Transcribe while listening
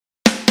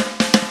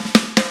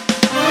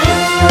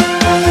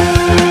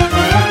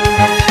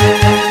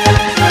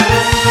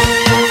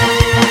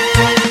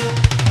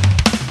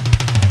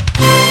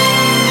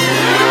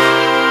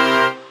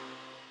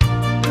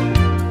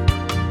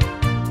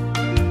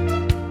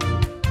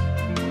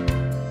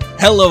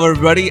Hello,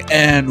 everybody,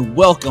 and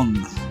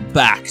welcome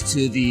back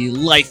to the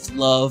Life,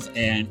 Love,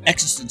 and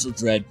Existential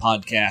Dread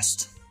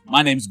podcast.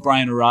 My name is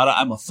Brian Arata.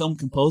 I'm a film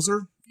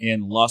composer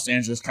in Los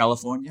Angeles,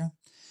 California.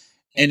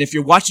 And if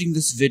you're watching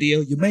this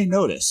video, you may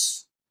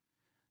notice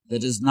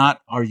that is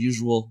not our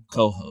usual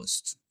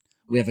co-host.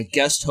 We have a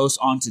guest host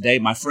on today,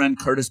 my friend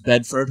Kurtis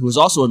Bedford, who is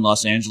also in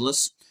Los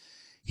Angeles.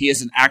 He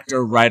is an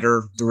actor,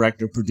 writer,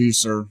 director,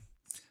 producer.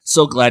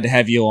 So glad to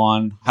have you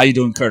on. How you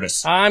doing,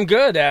 Kurtis? I'm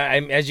good.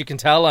 As you can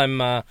tell,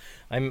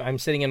 I'm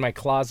sitting in my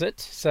closet.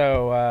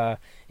 So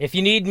if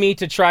you need me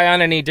to try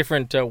on any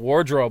different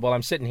wardrobe while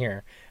I'm sitting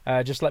here,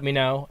 just let me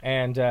know,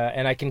 and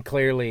I can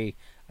clearly,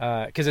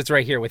 because it's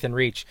right here within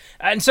reach.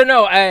 And so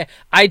no,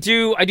 I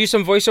do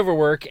some voiceover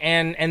work,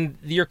 and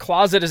your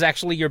closet is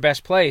actually your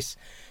best place.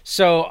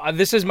 So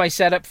this is my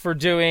setup for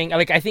doing.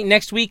 I think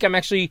next week I'm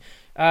actually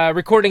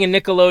recording a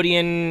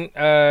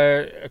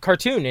Nickelodeon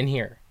cartoon in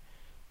here.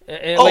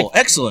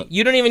 Excellent.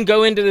 You don't even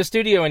go into the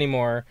studio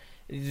anymore.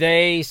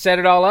 They set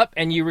it all up,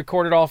 and you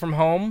record it all from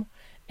home.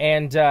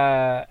 And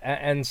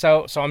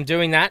so I'm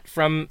doing that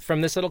from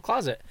this little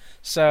closet.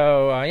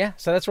 So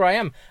so that's where I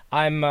am.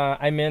 I'm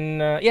in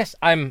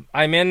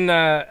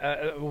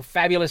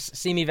fabulous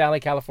Simi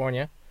Valley,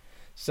 California.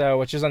 So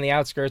which is on the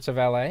outskirts of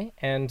LA,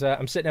 and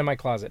I'm sitting in my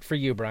closet for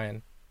you,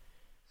 Brian.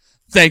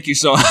 Thank you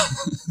so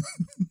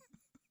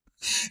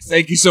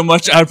Thank you so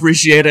much. I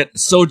appreciate it.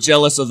 So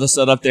jealous of the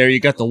setup there.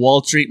 You got the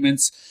wall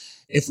treatments.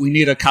 If we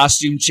need a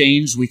costume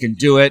change, we can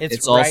do it.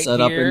 It's all right set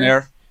here. up in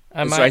there.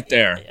 It's right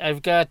there.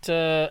 I've got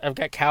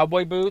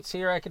cowboy boots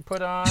here I could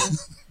put on.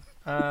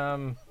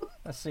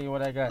 Let's see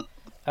what I got.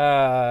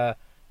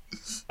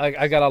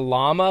 I got a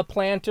llama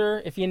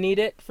planter if you need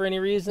it for any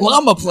reason.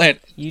 Llama plant.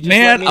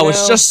 Man, I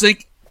was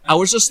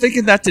just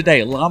thinking that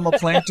today. Llama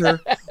planter.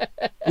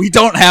 We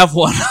don't have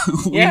one.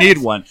 We need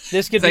one.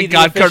 This could Thank be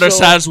God Kurtis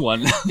has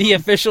one. The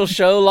official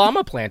show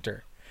llama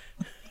planter.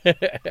 Well,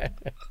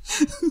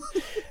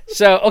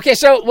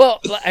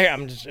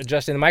 I'm just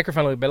adjusting the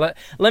microphone a little bit.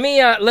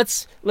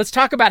 Let's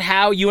talk about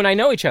how you and I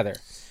know each other.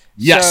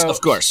 Yes, of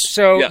course.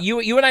 So yeah.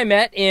 you and I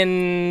met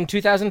in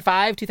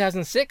 2005,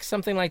 2006,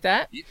 something like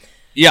that.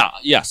 Yeah,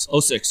 yes,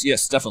 06,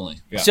 yes,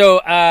 definitely. Yeah. So,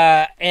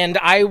 and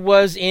I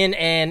was in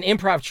an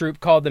improv troupe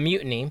called The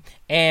Mutiny,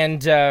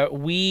 and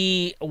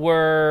we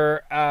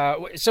were.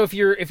 So if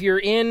you're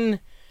in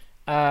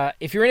an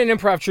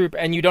improv troupe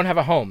and you don't have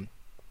a home,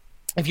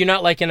 if you're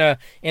not like in a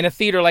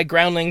theater like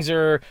Groundlings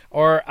or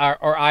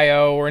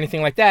IO or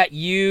anything like that,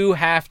 you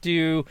have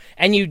to,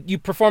 and you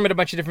perform at a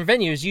bunch of different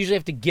venues. You usually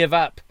have to give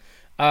up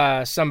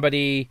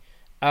somebody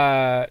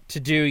to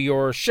do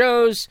your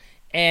shows.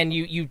 And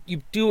you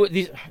do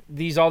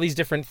all these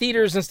different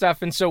theaters and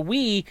stuff, and so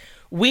we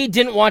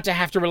didn't want to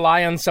have to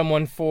rely on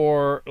someone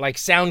for like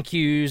sound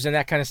cues and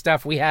that kind of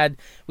stuff. We had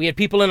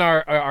people in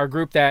our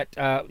group that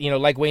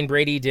like Wayne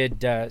Brady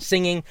did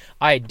singing.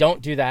 I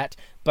don't do that,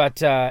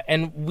 but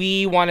and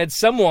we wanted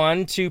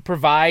someone to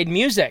provide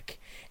music,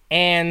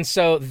 and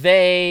so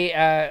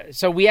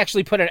we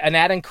actually put an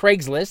ad on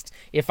Craigslist,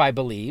 if I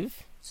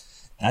believe.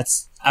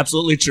 That's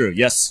absolutely true.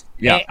 Yes.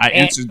 Yeah. I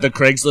answered the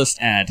Craigslist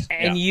ad.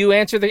 And you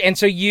answered and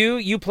so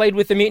you played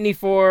with the Mutiny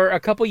for a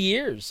couple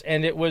years,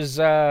 and it was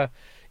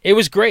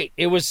great.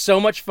 It was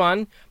so much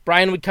fun.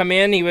 Brian would come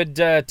in, he would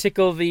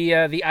tickle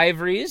the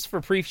ivories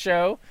for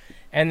pre-show,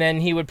 and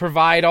then he would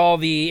provide all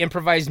the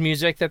improvised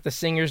music that the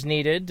singers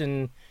needed,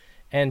 and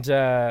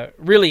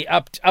really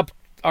upped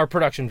our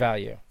production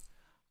value.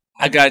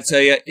 I gotta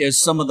tell you,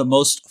 it's some of the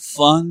most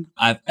fun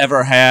I've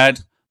ever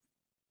had.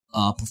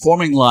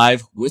 Performing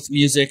live with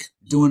music,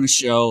 doing a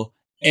show,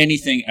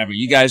 anything ever.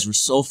 You guys were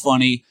so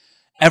funny.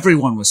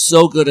 Everyone was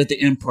so good at the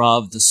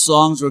improv. The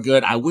songs were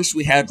good. I wish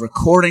we had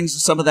recordings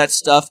of some of that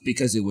stuff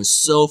because it was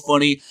so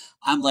funny.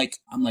 I'm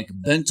like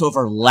bent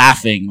over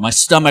laughing, my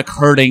stomach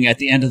hurting at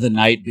the end of the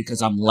night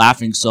because I'm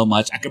laughing so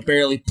much. I could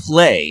barely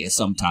play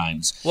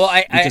sometimes.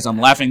 Because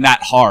I'm laughing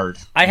that hard.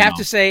 I have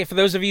to say, for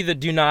those of you that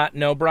do not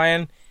know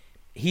Brian,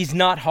 he's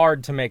not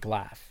hard to make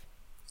laugh.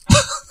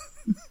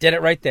 Did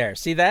it right there.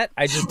 See that?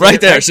 I just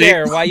did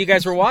there while you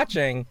guys were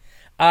watching.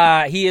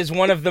 He is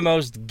one of the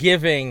most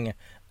giving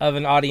of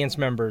an audience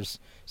members.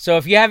 So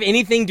if you have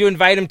anything to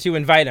invite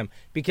him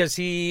because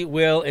he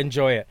will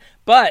enjoy it.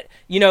 But,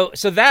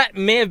 so that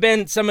may have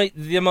been some of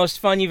the most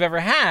fun you've ever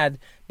had,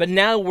 but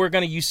now we're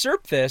going to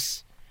usurp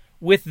this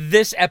with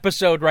this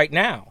episode right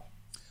now.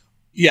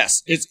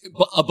 Yes, it's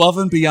above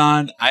and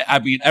beyond. I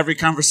mean, every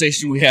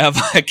conversation we have,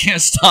 I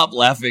can't stop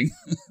laughing.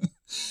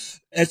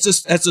 That's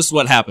just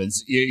what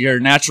happens. You're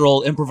a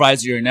natural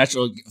improviser. You're a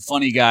natural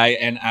funny guy,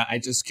 and I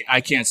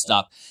can't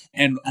stop.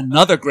 And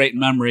another great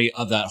memory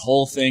of that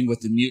whole thing with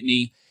the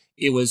Mutiny,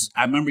 I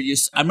remember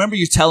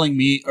you telling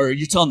me, or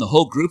you telling the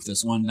whole group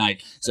this one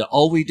night. So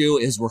all we do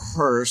is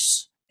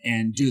rehearse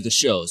and do the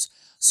shows.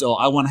 So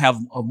I want to have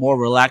a more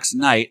relaxed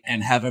night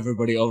and have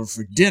everybody over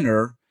for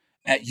dinner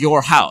at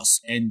your house.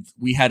 And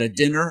we had a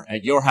dinner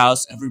at your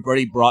house.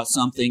 Everybody brought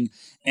something,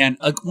 and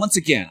once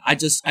again, I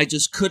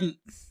just couldn't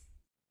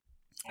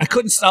I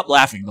couldn't stop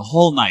laughing the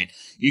whole night.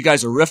 You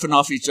guys are riffing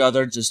off each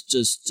other, just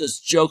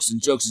jokes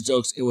and jokes and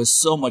jokes. It was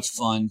so much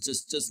fun,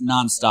 just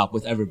nonstop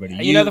with everybody.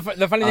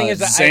 The funny thing is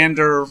that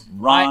Xander,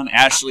 Ron,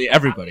 Ashley,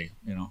 everybody.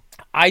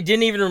 I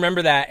didn't even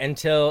remember that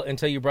until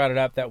you brought it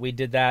up that we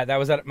did that. That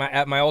was at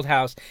my old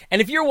house.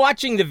 And if you're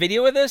watching the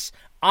video of this,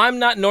 I'm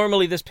not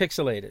normally this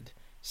pixelated.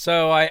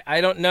 So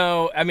I don't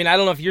know. I mean, I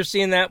don't know if you're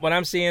seeing that, what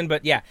I'm seeing,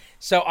 but yeah.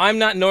 So I'm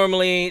not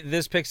normally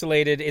this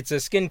pixelated. It's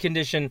a skin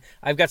condition.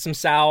 I've got some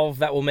salve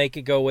that will make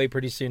it go away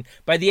pretty soon.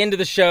 By the end of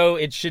the show,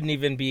 it shouldn't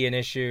even be an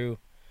issue.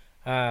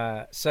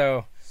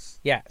 So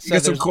yeah. So you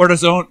got some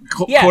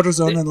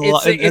cortisone in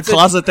the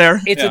closet there?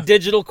 It's a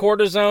digital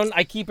cortisone.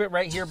 I keep it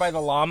right here by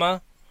the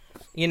llama,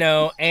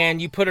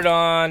 and you put it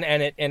on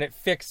and it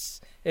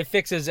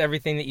fixes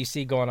everything that you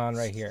see going on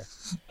right here.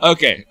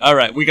 Okay, all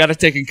right, we got it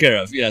taken care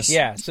of. Yes.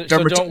 Yeah. So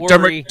don't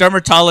worry.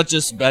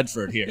 Dermatologist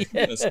Bedford here.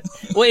 Yes.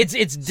 Well,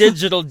 it's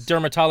digital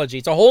dermatology.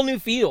 It's a whole new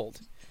field.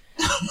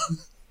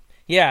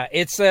 Yeah,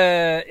 it's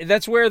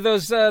that's where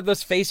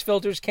those face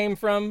filters came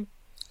from.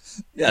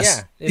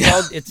 Yes.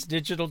 Yeah. It's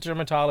digital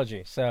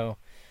dermatology. So,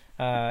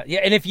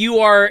 and if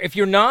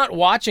you're not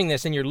watching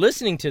this and you're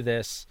listening to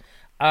this,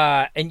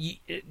 I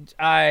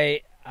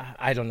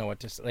don't know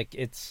what to say. Like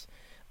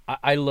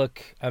I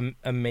look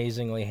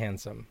amazingly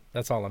handsome.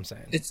 That's all I'm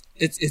saying.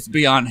 It's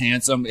beyond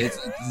handsome. It's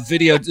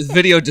video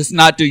does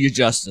not do you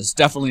justice.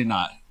 Definitely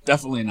not.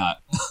 Definitely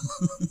not.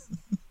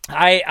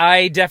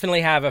 I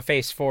definitely have a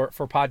face for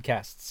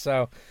podcasts.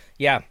 So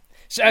yeah.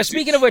 So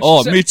speaking of which,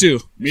 me too.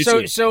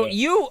 So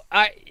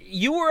yeah.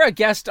 You were a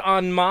guest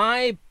on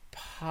my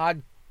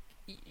pod.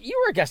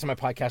 You were a guest on my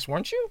podcast,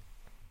 weren't you?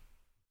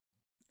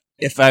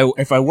 If I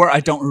were, I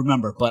don't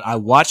remember, but I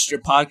watched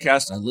your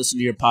podcast. I listened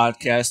to your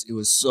podcast. It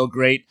was so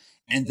great.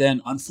 And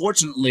then,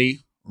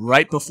 unfortunately,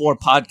 right before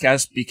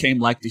podcast became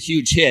like the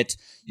huge hit,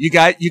 you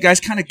guys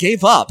kind of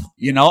gave up,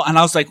 And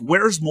I was like,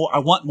 "Where's more? I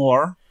want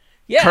more."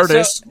 Yeah,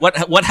 Kurtis,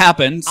 so what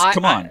happened?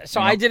 Come on.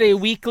 I did a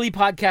weekly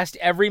podcast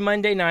every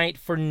Monday night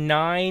for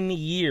 9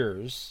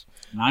 years.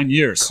 9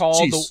 years.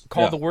 Called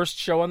The Worst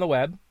Show on the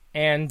Web,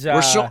 and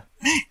Worst Show.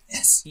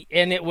 Yes.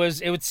 And it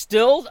was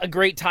still a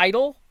great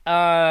title.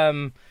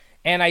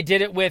 And I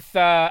did it with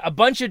a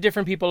bunch of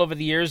different people over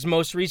the years,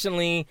 most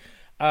recently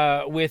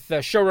with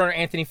showrunner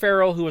Anthony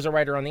Farrell, who was a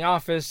writer on The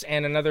Office,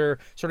 and another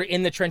sort of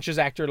in-the-trenches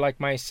actor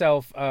like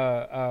myself,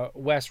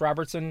 Wes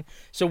Robertson.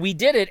 So we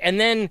did it, and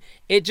then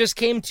it just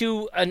came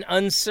to an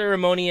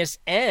unceremonious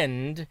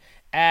end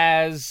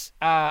as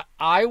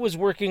I was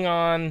working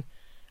on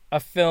a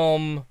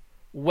film,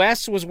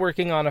 Wes was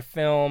working on a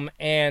film,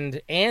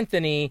 and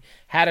Anthony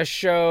had a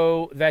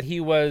show that he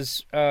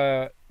was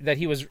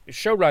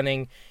show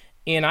running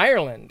in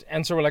Ireland.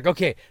 And so we're like,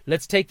 okay,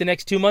 let's take the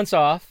next 2 months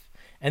off,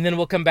 and then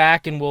we'll come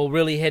back and we'll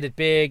really hit it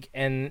big.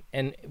 And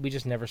we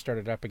just never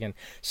started up again.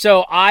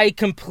 So I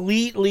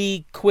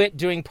completely quit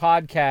doing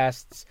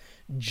podcasts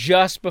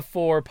just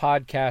before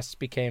podcasts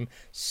became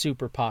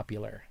super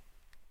popular.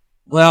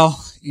 Well,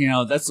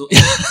 that's...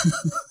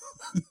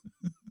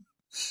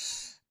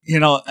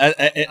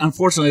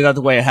 unfortunately, that's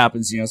the way it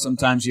happens.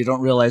 Sometimes you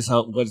don't realize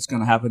what's going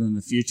to happen in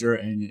the future,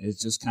 and it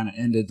just kind of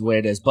ended the way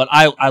it is. But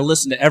I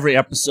listened to every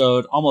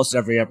episode, almost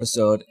every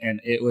episode, and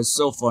it was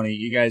so funny.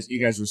 You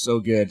guys were so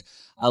good.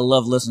 I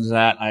love listening to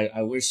that.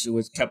 I wish it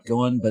was kept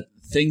going, but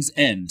things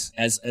end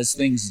as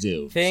things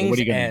do. Things so what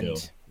are you going to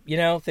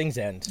do? Things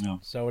end. No.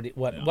 So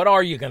what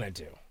are you going to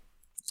do?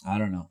 I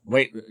don't know.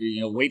 Wait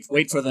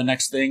for the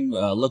next thing.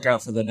 Look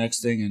out for the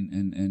next thing,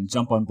 and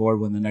jump on board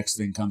when the next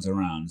thing comes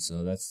around.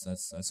 So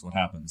that's what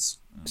happens.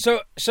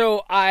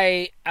 So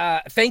I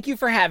thank you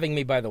for having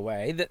me. By the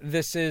way,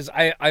 this is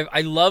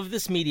I love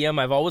this medium.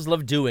 I've always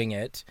loved doing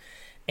it,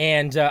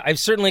 and I've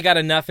certainly got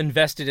enough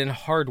invested in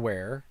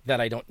hardware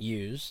that I don't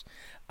use.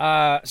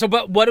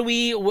 But what do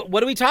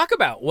we talk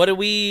about? What do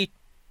we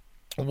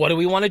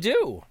want to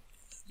do?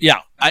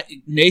 Yeah,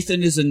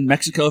 Nathan is in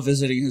Mexico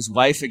visiting his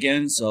wife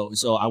again, so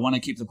I want to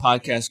keep the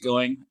podcast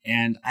going.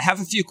 And I have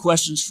a few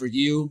questions for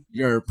you.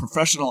 You're a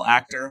professional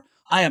actor.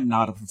 I am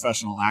not a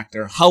professional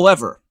actor.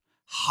 However,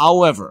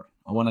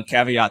 I want to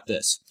caveat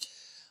this.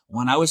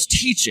 When I was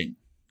teaching,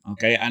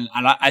 okay, and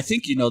I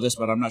think you know this,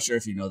 but I'm not sure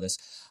if you know this,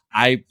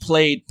 I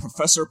played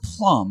Professor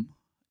Plum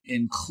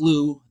in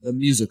Clue the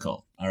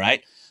musical, all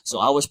right? So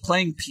I was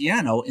playing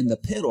piano in the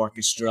pit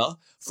orchestra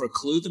for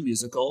Clue the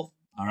musical,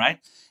 all right?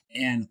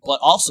 But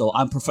also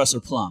I'm Professor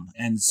Plum.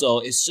 And so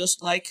it's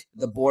just like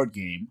the board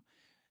game.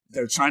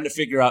 They're trying to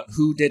figure out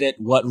who did it,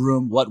 what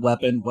room, what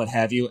weapon, what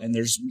have you. And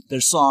there's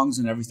songs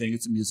and everything.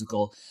 It's a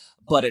musical.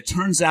 But it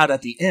turns out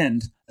at the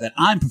end that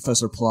I'm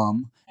Professor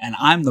Plum and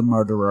I'm the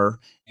murderer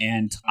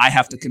and I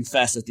have to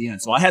confess at the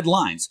end. So I had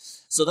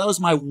lines. So that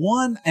was my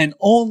one and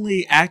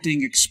only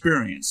acting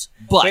experience.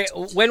 But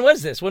wait, when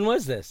was this?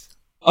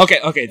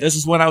 Okay. This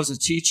is when I was a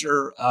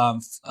teacher a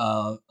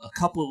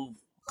couple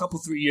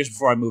 3 years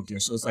before I moved here.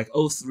 So it's like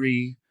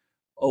 03,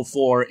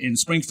 04 in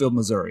Springfield,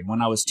 Missouri,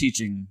 when I was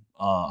teaching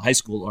high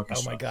school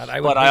orchestra. Oh my God!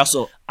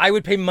 I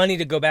would pay money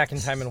to go back in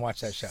time and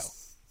watch that show.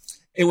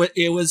 It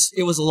was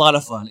a lot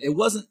of fun. It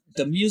wasn't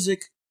the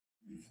music.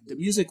 the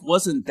music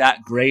wasn't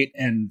that great,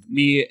 and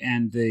me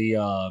and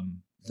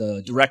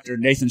the director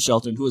Nathan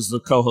Shelton, who is the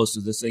co-host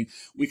of this thing,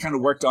 we kind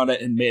of worked on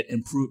it and made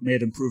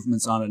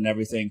improvements on it and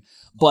everything.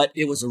 But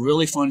it was a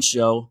really fun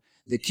show.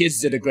 The kids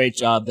did a great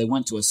job. They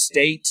went to a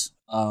state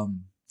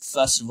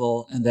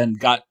festival and then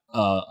got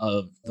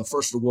the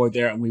first award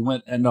there, and we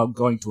ended up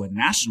going to a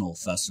national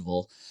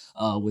festival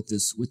with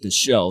this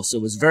show. So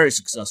it was very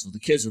successful. The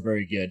kids were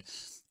very good.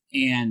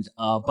 And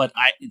but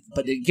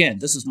again,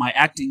 this is my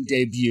acting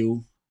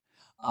debut,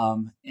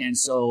 and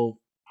so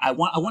I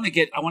want to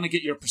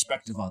get your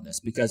perspective on this,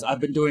 because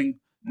I've been doing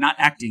not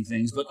acting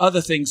things but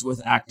other things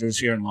with actors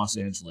here in Los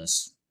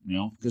Angeles,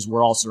 because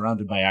we're all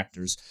surrounded by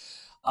actors.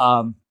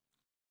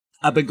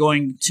 I've been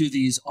going to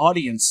these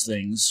audience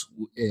things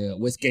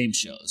with game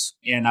shows,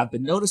 and I've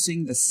been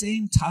noticing the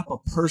same type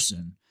of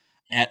person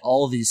at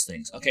all of these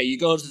things. Okay, you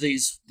go to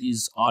these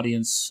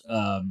audiences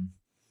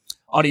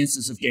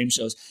of game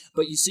shows,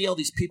 but you see all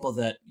these people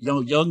that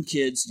young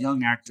kids,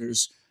 young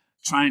actors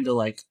trying to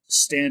like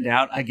stand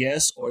out, I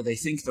guess, or they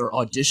think they're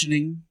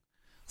auditioning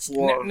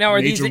for now.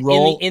 Are major these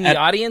role in the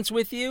audience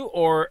with you,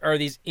 or are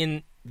these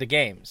in the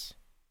games?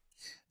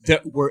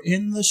 That we're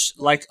in the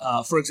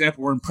for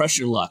example, we're in Press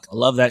Your Luck. I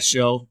love that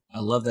show.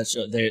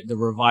 The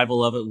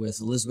revival of it with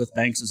Elizabeth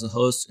Banks as a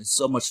host. It's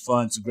so much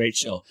fun. It's a great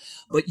show.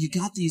 But you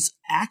got these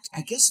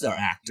I guess they're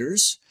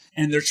actors,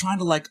 and they're trying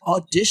to like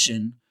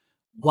audition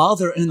while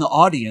they're in the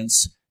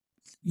audience,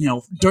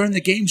 during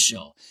the game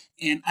show.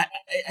 And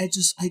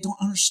I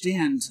don't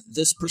understand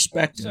this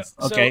perspective.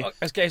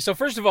 So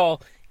first of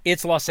all,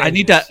 it's Los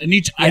Angeles.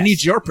 I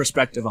need your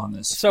perspective on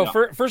this. So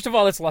first of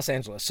all, it's Los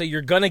Angeles. So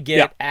you're going to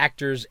get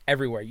actors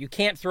everywhere. You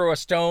can't throw a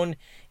stone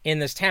in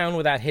this town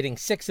without hitting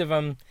 6 of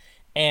them,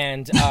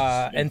 and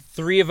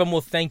 3 of them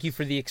will thank you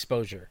for the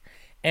exposure.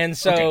 And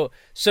so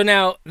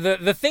now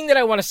the thing that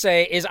I want to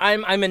say is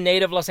I'm a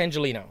native Los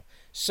Angelino.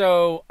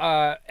 So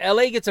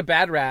LA gets a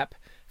bad rap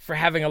for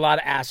having a lot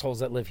of assholes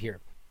that live here.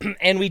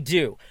 And we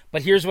do.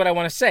 But here's what I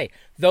want to say.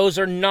 Those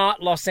are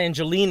not Los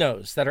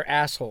Angelinos that are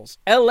assholes.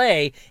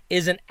 LA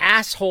is an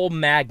asshole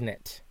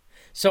magnet.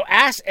 So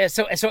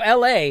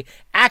LA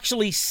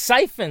actually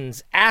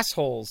siphons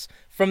assholes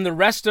from the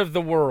rest of the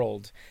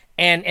world.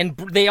 And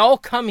they all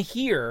come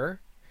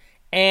here,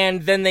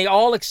 and then they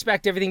all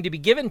expect everything to be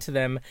given to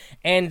them.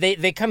 And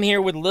they come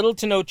here with little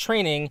to no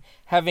training,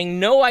 having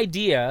no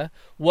idea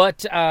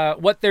what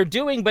they're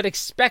doing, but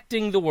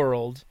expecting the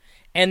world.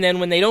 And then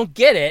when they don't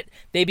get it,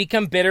 they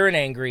become bitter and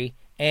angry,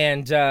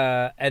 and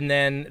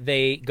then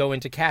they go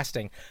into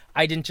casting.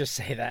 I didn't just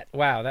say that.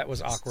 Wow, that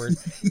was awkward.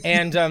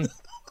 And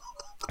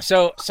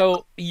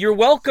so you're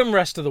welcome,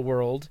 rest of the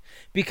world,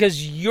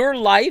 because your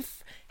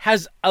life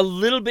has a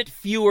little bit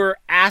fewer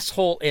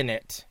asshole in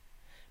it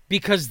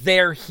because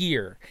they're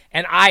here,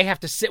 and I have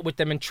to sit with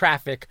them in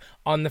traffic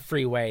on the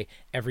freeway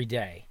every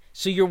day.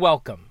 So you're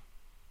welcome.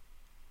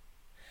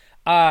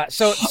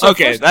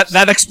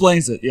 That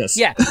explains it. Yes.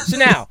 Yeah. So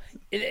now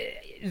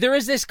there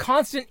is this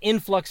constant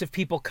influx of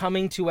people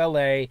coming to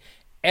LA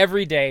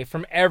every day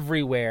from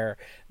everywhere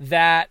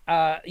that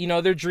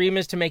their dream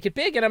is to make it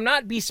big. And I'm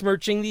not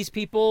besmirching these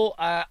people.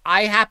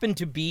 I happen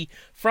to be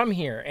from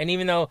here, and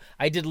even though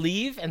I did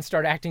leave and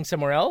start acting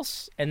somewhere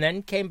else and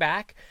then came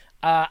back,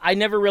 I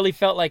never really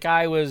felt like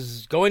I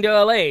was going to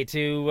LA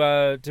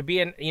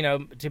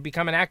to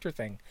become an actor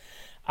thing.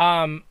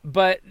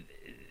 But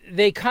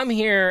they come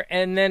here,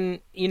 and then,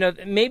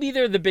 maybe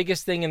they're the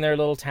biggest thing in their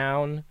little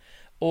town,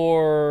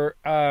 or,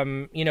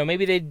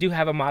 maybe they do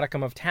have a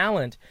modicum of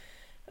talent.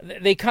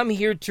 They come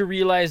here to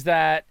realize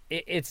that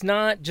it's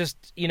not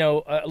just,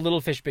 a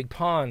little fish, big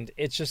pond.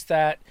 It's just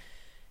that,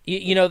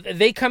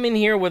 they come in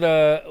here with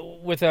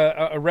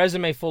a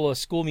resume full of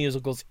school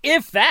musicals,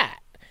 if that.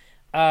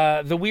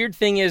 The weird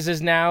thing is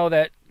now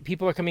that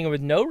people are coming in with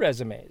no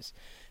resumes.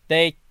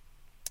 They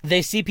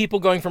see people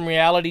going from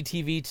reality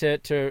TV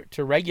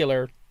to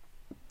regular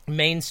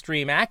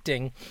mainstream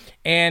acting,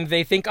 and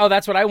they think, oh,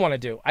 that's what I want to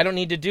do. I don't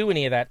need to do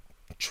any of that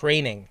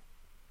training.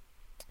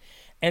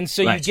 And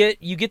so right.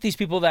 you get these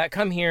people that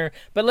come here,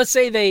 but let's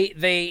say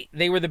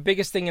they were the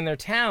biggest thing in their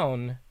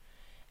town,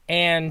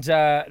 and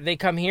they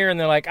come here and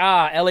they're like,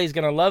 LA's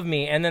gonna love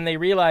me, and then they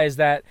realize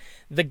that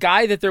the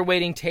guy that they're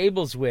waiting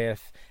tables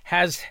with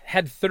has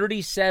had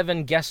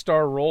 37 guest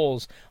star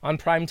roles on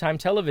primetime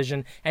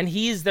television, and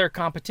he's their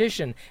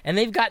competition, and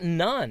they've got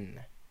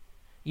none.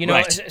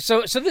 Right.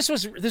 So this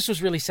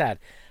was really sad.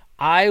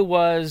 I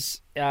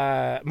was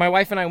my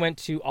wife and I went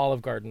to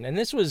Olive Garden, and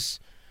this was,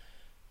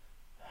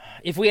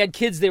 if we had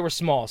kids, they were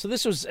small. So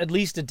this was at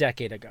least a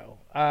decade ago.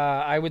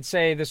 I would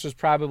say this was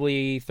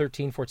probably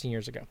 13, 14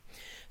 years ago.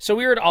 So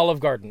we were at Olive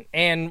Garden,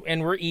 and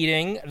we're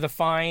eating the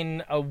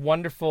fine,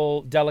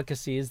 wonderful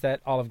delicacies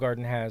that Olive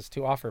Garden has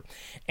to offer.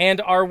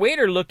 And our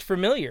waiter looked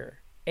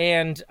familiar,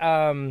 and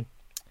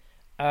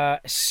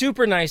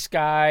super nice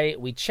guy.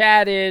 We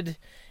chatted,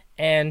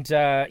 and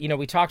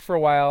we talked for a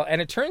while.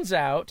 And it turns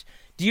out,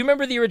 do you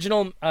remember the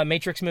original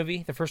Matrix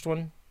movie, the first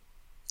one?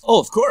 Oh,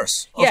 of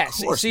course.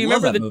 So you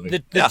remember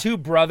the two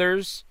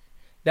brothers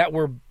that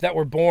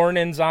were born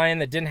in Zion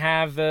that didn't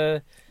have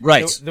the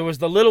right. There was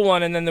the little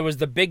one, and then there was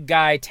the big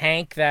guy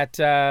tank that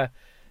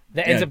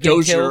ends up getting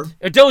Dozier. killed.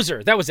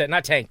 Dozer, that was it,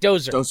 not tank.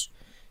 Dozer.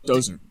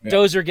 Dozer. Yeah.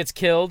 Dozer gets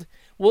killed.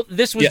 Well,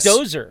 this was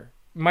Dozer.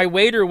 My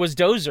waiter was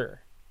Dozer.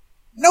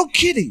 No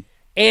kidding.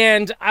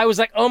 And I was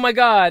like, oh my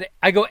God.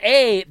 I go,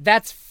 A,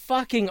 that's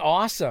fucking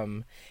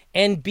awesome.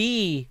 And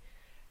B,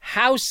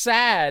 how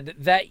sad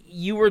that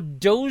you were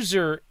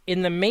Dozer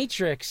in the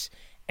Matrix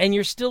and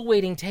you're still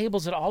waiting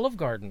tables at Olive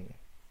Garden.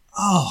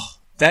 Oh,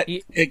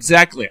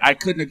 exactly. I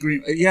couldn't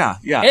agree. Yeah.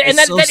 And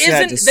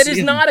that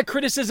is not a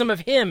criticism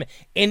of him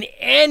in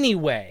any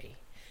way.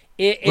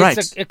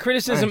 It's a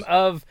criticism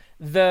of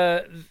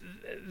the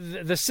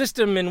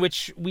system in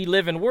which we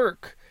live and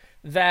work,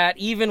 that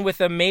even with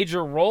a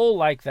major role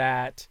like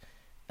that,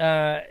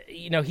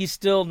 he's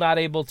still not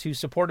able to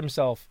support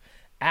himself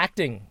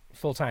acting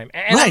full time.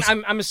 And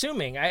I'm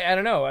assuming, I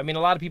don't know. I mean,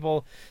 a lot of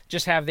people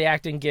just have the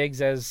acting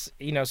gigs as,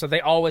 so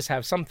they always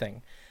have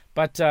something.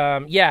 But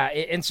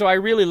and so I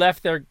really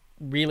left there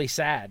really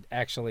sad,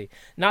 actually.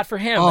 Not for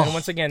him. And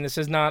once again,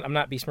 I'm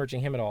not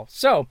besmirching him at all.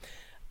 So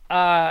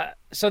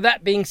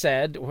that being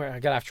said, I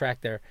got off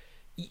track there.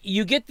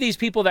 You get these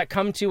people that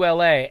come to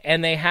LA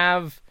and they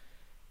don't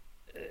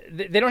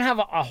have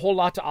a whole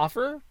lot to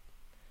offer.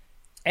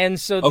 And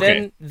so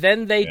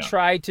then they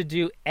try to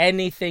do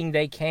anything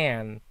they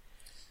can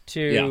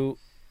to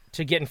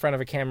get in front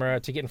of a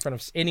camera, to get in front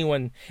of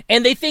anyone,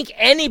 and they think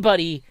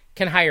anybody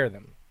can hire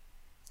them.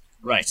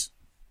 Right.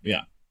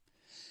 Yeah.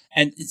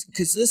 And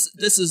because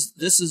this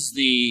is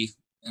the,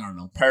 I don't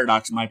know,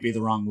 paradox might be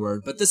the wrong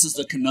word, but this is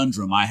the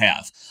conundrum I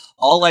have.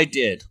 All I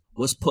did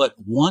was put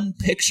one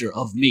picture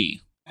of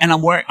me, and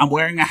I'm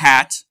wearing a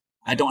hat.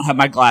 I don't have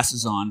my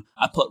glasses on.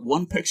 I put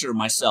one picture of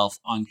myself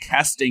on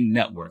Casting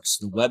Networks,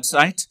 the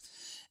website,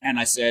 and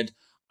I said,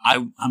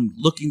 I'm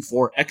looking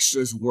for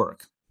extras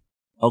work.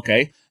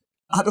 Okay,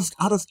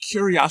 out of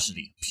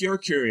curiosity, pure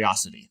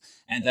curiosity,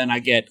 and then I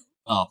get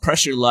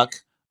Pressure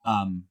Luck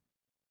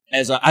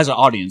as an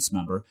audience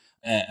member.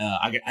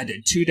 I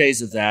did 2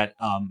 days of that.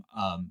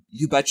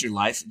 You Bet Your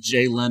Life,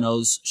 Jay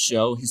Leno's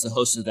show. He's the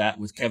host of that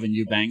with Kevin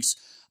Eubanks.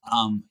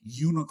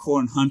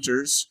 Unicorn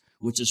Hunters,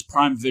 which is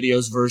Prime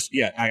Video's version.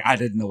 Yeah, I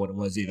didn't know what it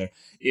was either.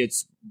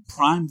 It's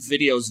Prime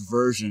Video's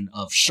version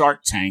of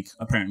Shark Tank,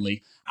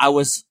 apparently.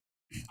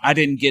 I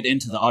didn't get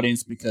into the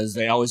audience because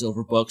they always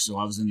overbook, so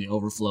I was in the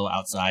overflow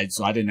outside,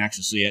 so I didn't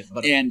actually see it.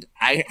 And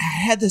I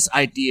had this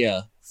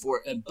idea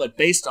but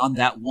based on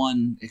that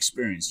one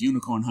experience,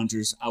 Unicorn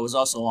Hunters. I was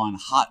also on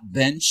Hot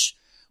Bench,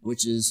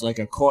 which is like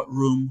a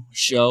courtroom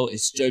show.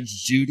 It's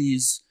Judge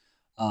Judy's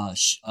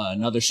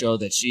another show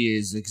that she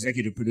is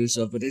executive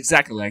producer of, but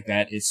exactly like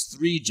that. It's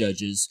 3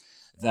 judges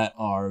that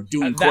are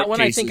doing court that one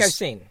cases. I think I've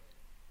seen.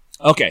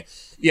 Okay,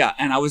 yeah,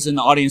 and I was in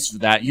the audience for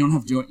that. You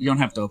don't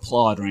have to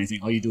applaud or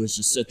anything. All you do is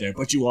just sit there,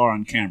 but you are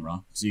on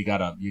camera, so you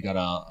gotta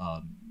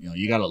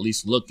at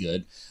least look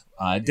good.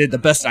 I did the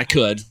best I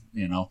could,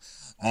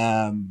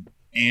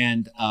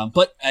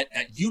 But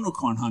at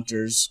Unicorn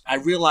Hunters, I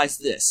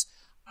realized this.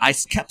 I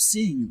kept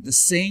seeing the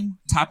same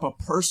type of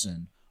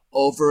person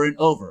over and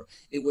over.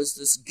 It was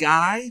this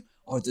guy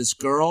or this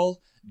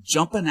girl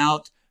jumping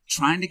out,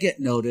 trying to get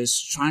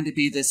noticed, trying to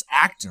be this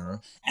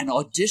actor and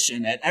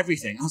audition at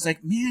everything. I was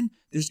like, man,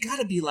 there's got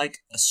to be like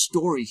a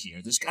story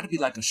here. There's got to be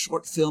like a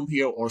short film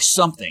here or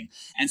something.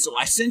 And so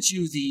I sent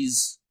you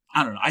these,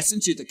 I don't know, I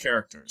sent you the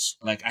characters.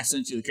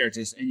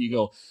 And you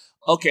go,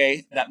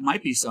 okay, that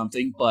might be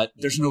something, but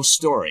there's no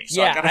story.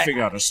 So I got to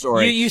figure out a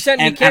story. You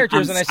sent me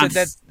characters, and I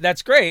said,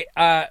 that's great.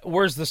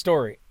 Where's the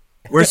story?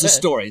 Where's the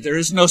story? There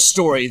is no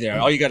story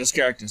there. All you got is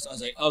characters. I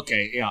was like,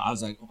 okay, yeah. I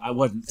was like, I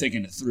wasn't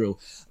thinking it through.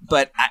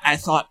 But I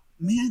thought,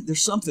 man,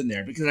 there's something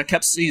there, because I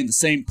kept seeing the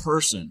same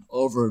person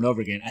over and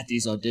over again at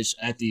these audience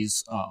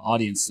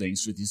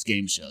things for these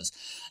game shows.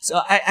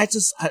 So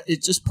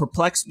it just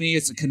perplexed me.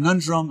 It's a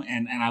conundrum,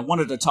 and I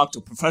wanted to talk to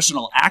a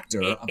professional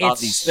actor about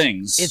these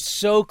things. It's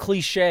so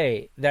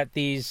cliche that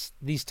these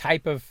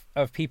type of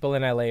people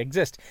in LA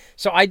exist.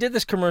 So I did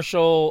this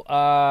commercial.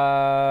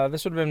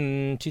 This would have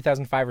been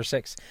 2005 or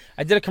 6.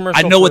 I did a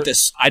commercial. I know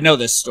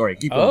this story.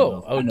 Keep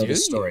going. I know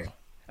this story.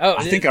 Oh,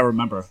 I think I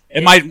remember.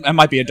 It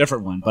might be a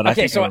different one, but okay, I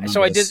think I remember.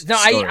 So I did. No,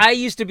 I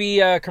used to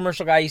be a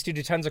commercial guy. I used to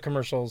do tons of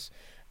commercials,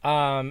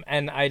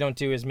 and I don't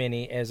do as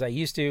many as I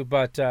used to.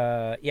 But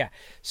yeah,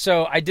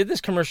 so I did this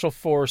commercial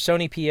for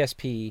Sony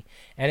PSP,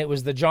 and it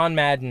was the John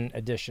Madden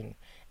edition.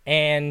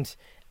 And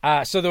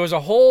so there was a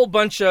whole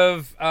bunch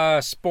of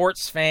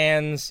sports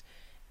fans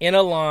in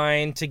a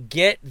line to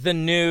get the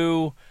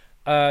new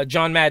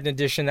John Madden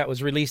edition that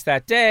was released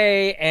that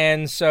day.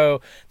 And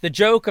so the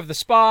joke of the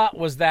spot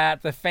was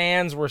that the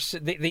fans were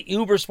the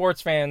Uber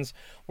sports fans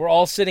were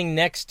all sitting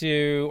next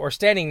to or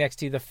standing next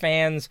to the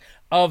fans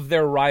of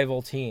their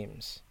rival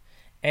teams.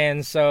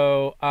 And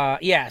so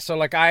so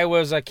like I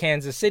was a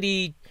Kansas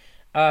City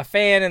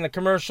fan in the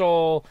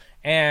commercial,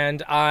 and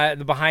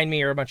behind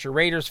me are a bunch of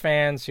Raiders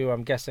fans who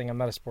I'm guessing, I'm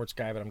not a sports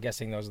guy, but I'm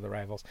guessing those are the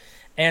rivals.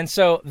 And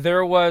so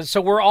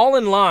we're all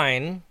in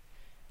line.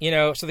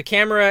 So the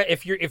camera,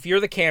 if you're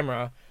the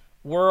camera,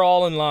 we're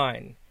all in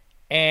line.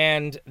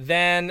 And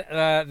then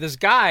this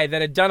guy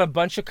that had done a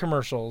bunch of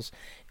commercials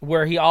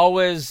where he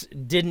always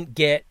didn't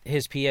get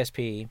his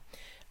PSP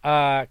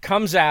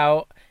comes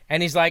out,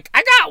 and he's like,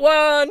 I got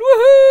one,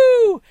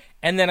 woohoo!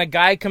 And then a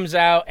guy comes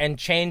out and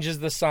changes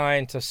the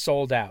sign to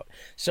sold out.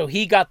 So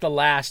he got the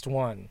last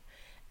one.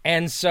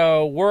 And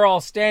so we're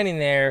all standing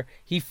there.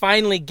 He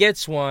finally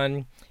gets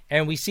one,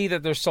 and we see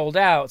that they're sold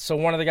out. So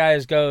one of the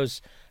guys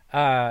goes,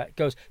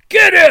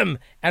 get him!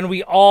 And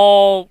we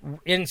all,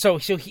 and so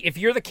if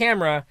you're the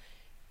camera,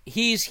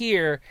 he's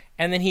here,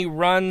 and then he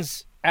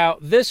runs out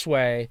this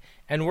way,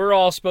 and we're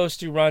all supposed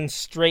to run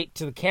straight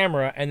to the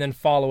camera and then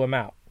follow him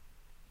out.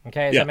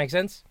 Okay, does that make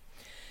sense?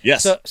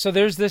 Yes. So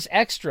there's this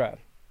extra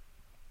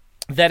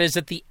that is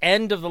at the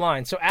end of the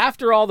line. So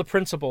after all the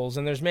principals,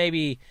 and there's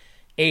maybe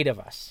 8 of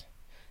us,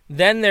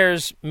 then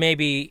there's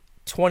maybe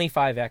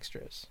 25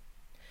 extras.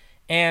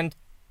 And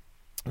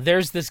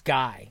there's this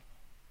guy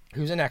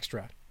who's an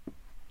extra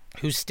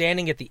who's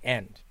standing at the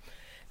end.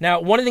 Now,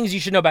 one of the things you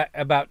should know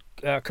about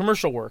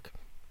commercial work,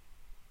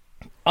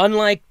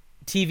 unlike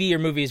TV or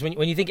movies,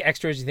 when you think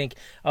extras, you think,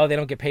 oh, they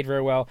don't get paid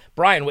very well.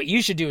 Brian, what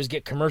you should do is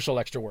get commercial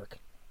extra work,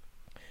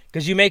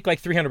 because you make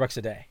like $300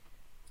 a day.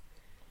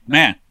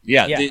 Man,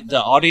 yeah.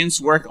 The audience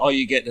work, all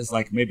you get is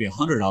like maybe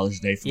 $100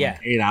 a day for like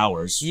 8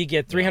 hours. You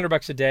get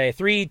 $300 a day,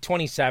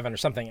 $327 or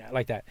something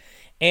like that.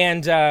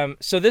 And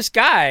so this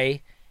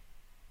guy,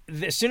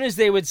 as soon as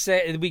they would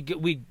say,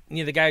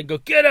 the guy would go,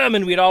 get him,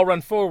 and we'd all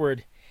run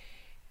forward.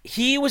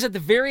 He was at the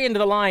very end of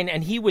the line,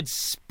 and he would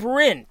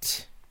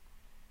sprint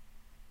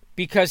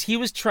because he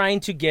was trying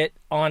to get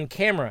on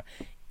camera.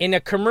 In a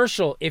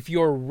commercial, if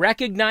you're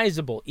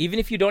recognizable, even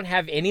if you don't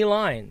have any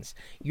lines,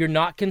 you're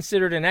not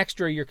considered an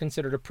extra, you're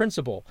considered a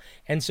principal.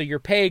 And so your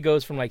pay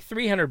goes from like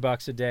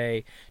 $300 a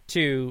day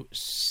to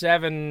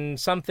 $7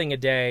 something a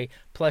day,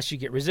 plus you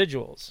get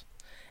residuals.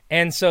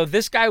 And so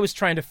this guy was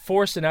trying to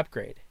force an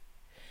upgrade.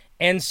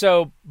 And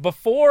so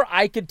before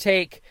I could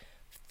take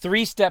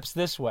 3 steps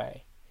this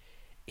way,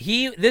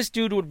 this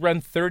dude would run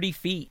 30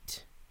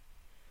 feet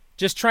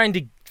just trying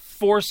to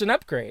force an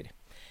upgrade.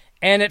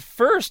 And at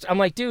first, I'm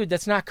like, dude,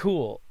 that's not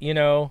cool, you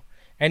know?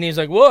 And he's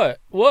like, what?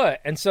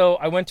 And so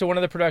I went to one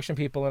of the production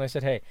people, and I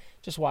said, hey,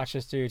 just watch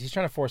this dude. He's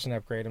trying to force an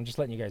upgrade. I'm just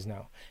letting you guys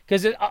know.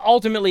 Because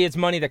ultimately, it's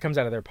money that comes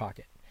out of their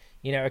pocket,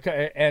 you know?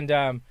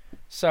 And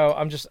so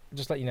I'm just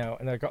letting you know.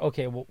 And they go,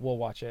 okay, we'll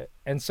watch it.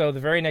 And so the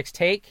very next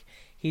take,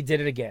 he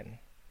did it again.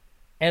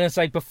 And it's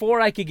like, before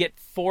I could get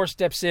 4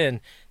 steps in,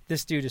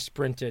 this dude is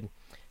sprinted.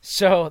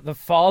 So the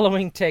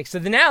following take, so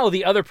now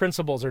the other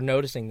principals are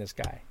noticing this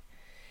guy.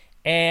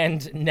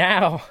 And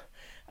now,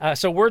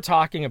 so we're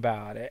talking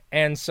about it.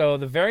 And so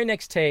the very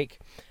next take,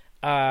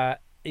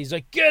 he's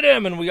like, get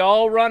him! And we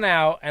all run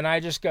out, and I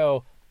just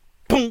go,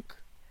 punk!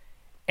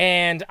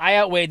 And I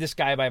outweighed this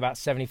guy by about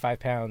 75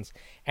 pounds.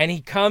 And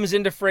he comes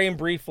into frame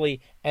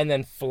briefly and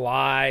then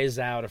flies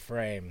out of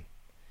frame.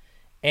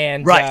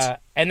 And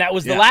and that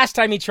was the last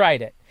time he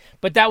tried it.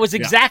 But that was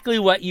exactly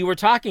what you were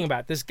talking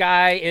about. This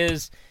guy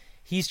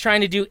he's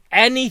trying to do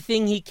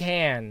anything he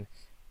can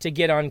to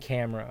get on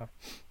camera.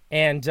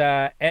 And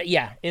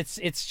it's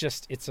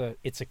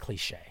a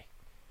cliche.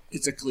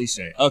 It's a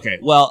cliche. Okay,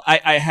 well,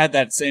 I had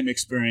that same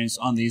experience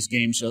on these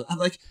game shows. I'm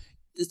like,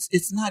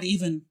 it's not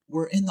even.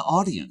 We're in the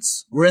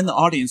audience. We're in the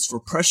audience for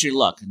Press Your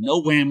Luck.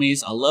 No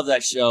whammies. I love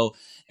that show.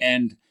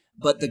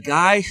 But the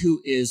guy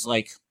who is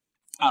like,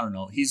 I don't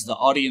know, he's the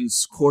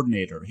audience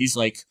coordinator. He's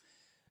like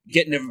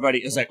getting everybody.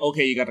 It's like,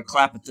 okay, you got to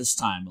clap at this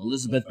time.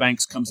 Elizabeth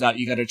Banks comes out.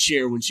 You got to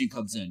cheer when she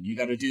comes in. You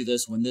got to do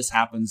this when this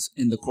happens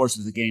in the course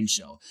of the game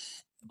show.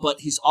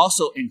 But he's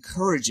also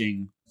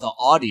encouraging the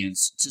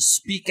audience to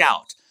speak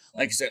out.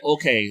 Like I say,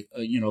 okay,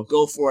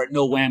 go for it,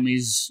 no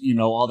whammies,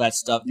 all that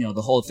stuff,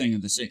 the whole thing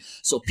of the thing.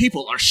 So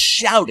people are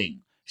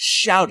shouting,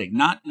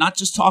 not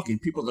just talking.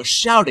 People are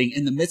shouting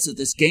in the midst of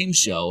this game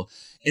show,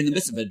 in the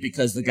midst of it,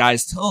 because the guy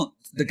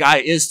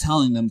is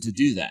telling them to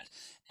do that.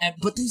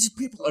 But these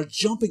people are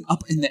jumping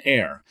up in the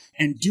air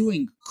and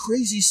doing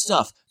crazy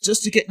stuff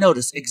just to get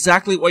noticed.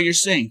 Exactly what you're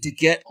saying, to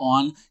get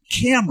on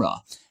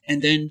camera.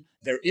 And then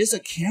there is a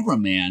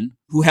cameraman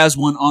who has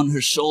one on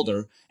his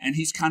shoulder, and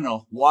he's kind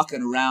of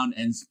walking around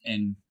and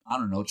I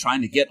don't know,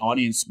 trying to get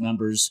audience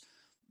members'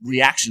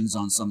 reactions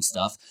on some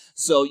stuff.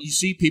 So you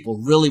see people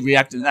really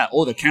reacting to that.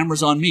 Oh, the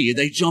camera's on me.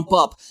 They jump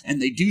up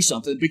and they do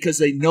something because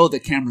they know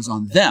the camera's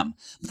on them.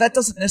 But that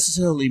doesn't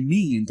necessarily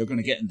mean they're going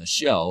to get in the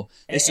show.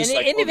 It's just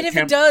like, even if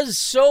it does,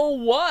 so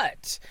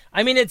what?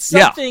 I mean, it's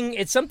something.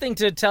 It's something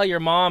to tell your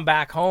mom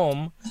back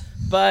home,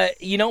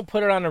 but you don't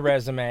put it on a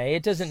resume.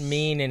 It doesn't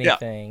mean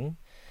anything.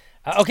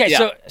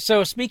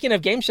 So speaking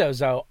of game shows,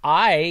 though,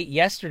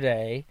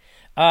 yesterday,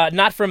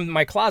 not from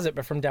my closet,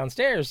 but from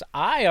downstairs,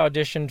 I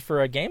auditioned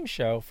for a game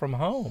show from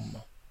home.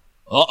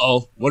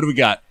 Uh-oh. What do we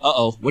got?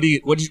 Uh-oh.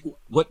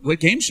 What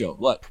game show?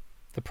 What?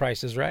 The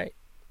Price is Right.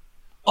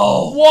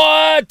 Oh.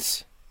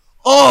 What?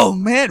 Oh,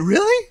 man,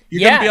 really?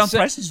 You're going to be on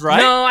Price is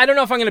Right? No, I don't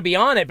know if I'm going to be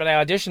on it, but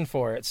I auditioned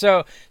for it.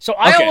 So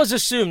I always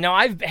assume. Now,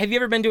 have you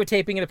ever been to a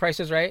taping of The Price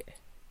is Right?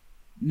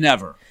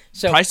 Never.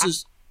 So Price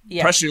is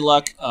Press Your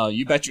Luck,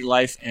 You Bet Your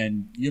Life,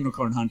 and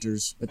Unicorn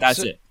Hunters, but that's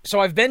it. So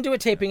I've been to a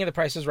taping of The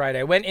Price is Right.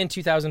 I went in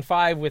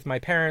 2005 with my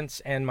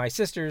parents and my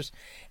sisters,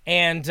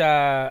 and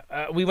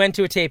we went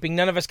to a taping.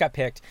 None of us got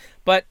picked,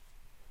 but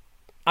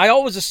I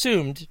always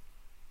assumed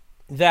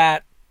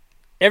that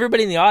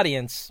everybody in the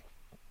audience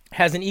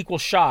has an equal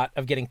shot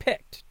of getting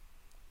picked.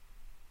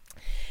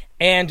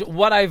 And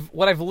what I've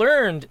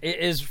learned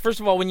is, first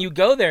of all, when you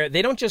go there,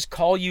 they don't just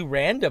call you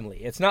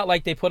randomly. It's not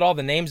like they put all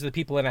the names of the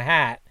people in a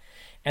hat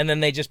and then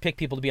they just pick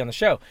people to be on the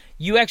show.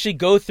 You actually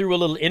go through a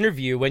little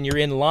interview when you're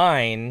in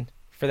line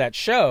for that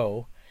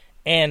show,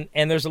 and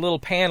there's a little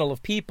panel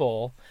of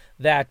people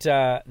that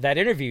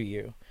interview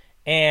you,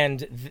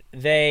 and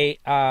they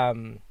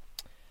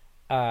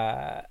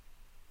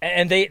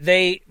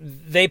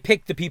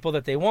pick the people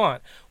that they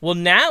want. Well,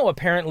 now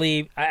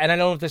apparently, and I don't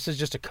know if this is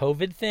just a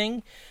COVID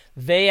thing,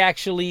 they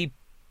actually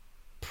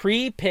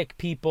pre-pick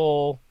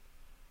people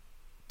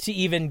to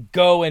even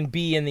go and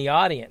be in the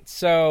audience.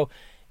 So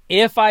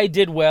if I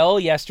did well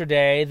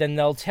yesterday, then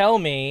they'll tell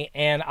me,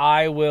 and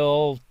I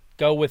will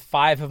go with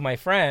 5 of my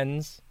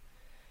friends,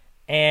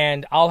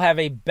 and I'll have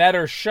a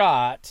better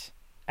shot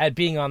at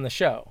being on the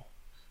show.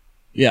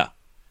 Yeah,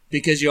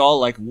 because you all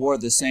like wore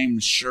the same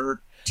shirt,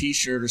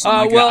 T-shirt, or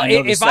something. Well,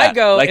 if I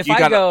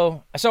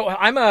go, so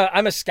I'm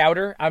a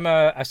scouter. I'm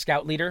a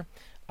scout leader.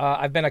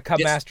 I've been a Cub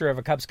Master of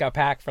a Cub Scout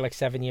pack for like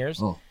 7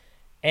 years,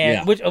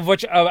 and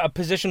a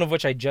position of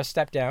which I just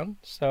stepped down.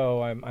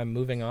 So I'm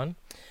moving on.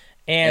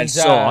 And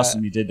that's so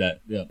awesome you did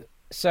that. Yeah.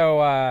 So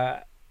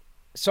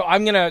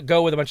I'm gonna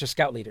go with a bunch of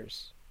scout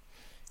leaders.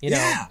 You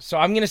know, so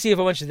I'm gonna see if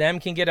a bunch of them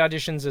can get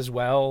auditions as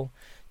well,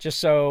 just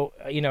so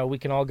we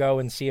can all go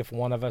and see if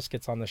one of us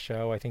gets on the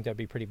show. I think that'd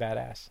be pretty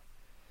badass.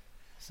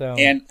 So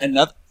and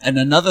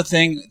another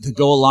thing to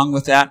go along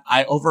with that,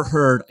 I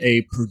overheard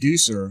a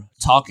producer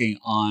talking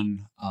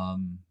on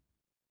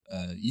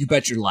You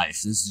Bet Your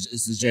Life. This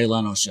is the Jay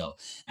Leno show,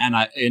 and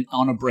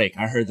on a break,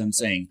 I heard them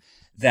saying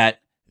that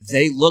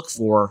they look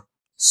for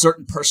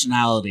certain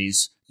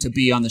personalities to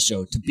be on the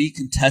show, to be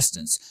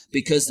contestants,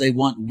 because they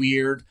want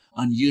weird,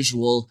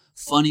 unusual,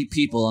 funny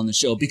people on the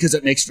show because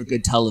it makes for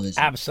good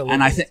television. Absolutely.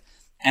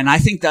 And I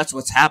think that's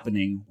what's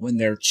happening when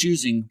they're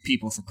choosing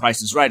people for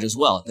Price is Right as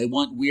well. They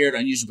want weird,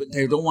 unusual, but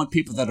they don't want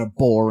people that are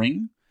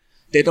boring.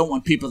 They don't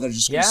want people that are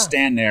just going to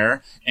stand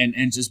there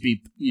and just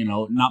be,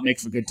 not make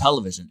for good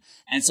television.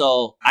 And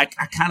so I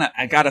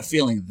got a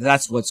feeling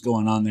that's what's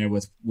going on there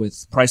with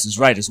Price is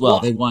Right as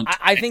well. They want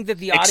I think that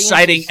the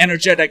exciting,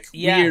 energetic,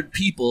 weird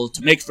people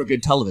to make for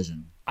good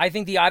television. I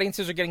think the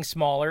audiences are getting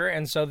smaller,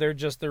 and so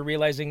they're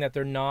realizing that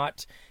they're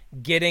not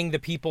getting the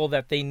people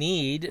that they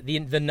need,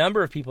 the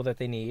number of people that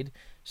they need,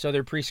 so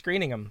they're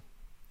pre-screening them.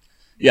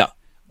 Yeah.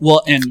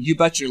 Well, and You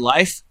Bet Your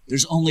Life,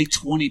 there's only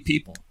 20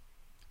 people.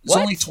 There's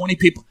only 20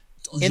 people.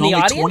 There's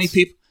only 20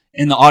 people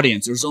in the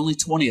audience. There's only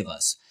 20 of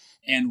us.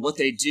 And what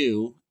they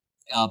do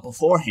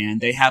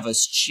beforehand, they have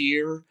us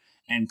cheer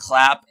and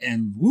clap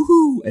and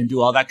woohoo and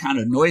do all that kind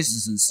of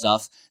noises and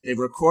stuff. They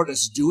record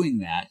us doing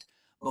that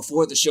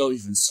before the show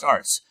even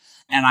starts.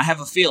 And I have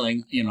a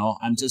feeling,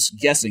 I'm just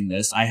guessing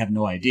this, I have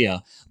no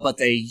idea, but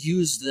they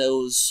use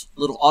those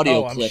little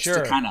audio clips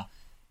to kind of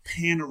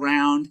pan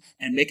around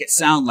and make it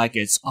sound like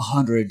it's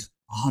 100,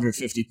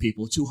 150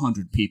 people,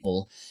 200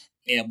 people,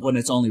 when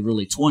it's only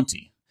really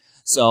 20.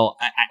 So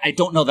I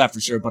don't know that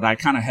for sure, but I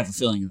kind of have a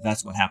feeling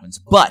that's what happens.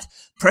 But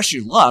Press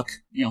Your Luck,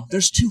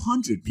 there's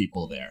 200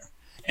 people there,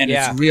 and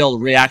it's real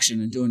reaction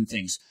and doing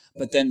things.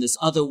 But then this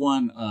other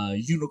one,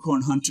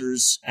 Unicorn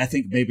Hunters, I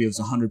think maybe it was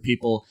 100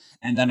 people.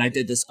 And then I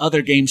did this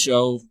other game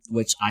show,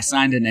 which I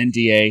signed an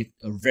NDA,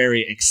 a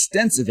very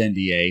extensive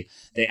NDA.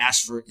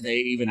 They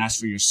even asked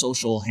for your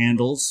social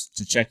handles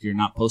to check you're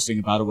not posting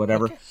about it or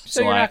whatever. Okay.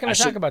 So you're not going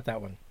to talk about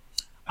that one.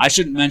 I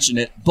shouldn't mention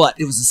it, but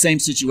it was the same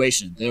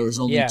situation. There was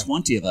only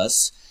 20 of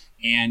us,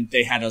 and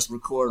they had us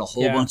record a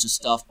whole bunch of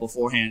stuff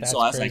beforehand. That's so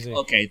I was crazy. like,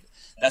 okay,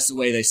 that's the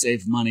way they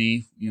save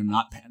money,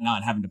 not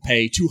having to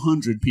pay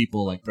 200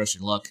 people like Press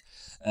Your Luck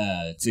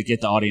to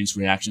get the audience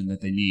reaction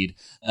that they need.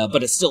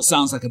 But it still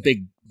sounds like a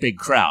big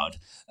crowd,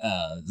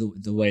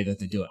 the way that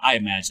they do it, I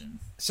imagine.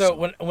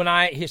 So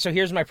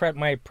here's my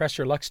Press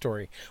Your Luck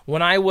story.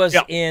 When I was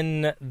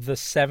in the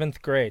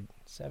seventh grade.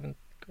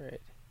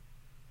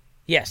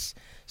 Yes.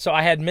 So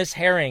I had Miss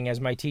Herring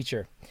as my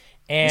teacher.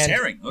 And Miss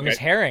Herring, okay. Miss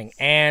Herring,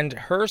 and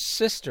her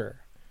sister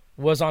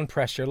was on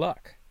Press Your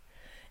Luck.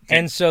 Okay.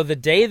 And so the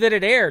day that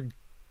it aired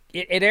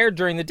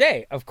during the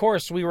day. Of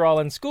course, we were all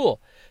in school.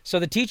 So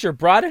the teacher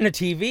brought in a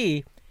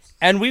TV,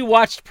 and we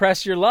watched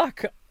Press Your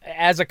Luck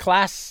as a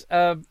class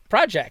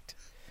project.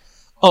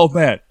 Oh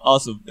man,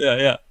 awesome!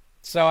 Yeah.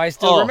 So I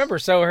still remember.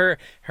 So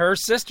her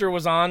sister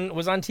was on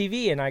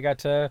TV, and I got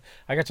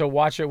to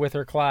watch it with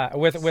her class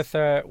with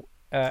the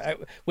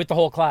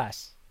whole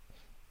class.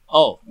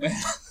 Oh man.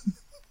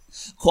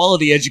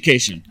 Quality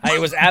education.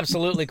 It was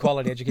absolutely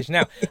quality education.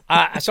 Now,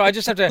 so I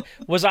just have to.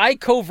 Was I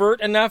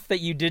covert enough that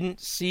you didn't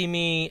see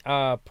me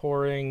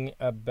pouring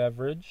a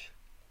beverage?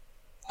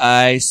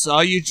 I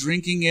saw you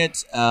drinking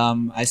it.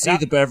 I see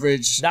the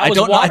beverage. That was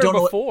water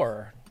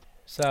before.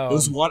 So it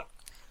was what?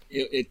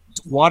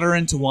 water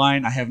into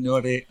wine. I have no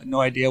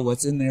idea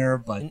what's in there,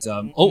 but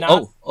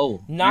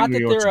not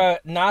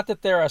that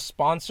they're a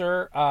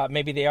sponsor.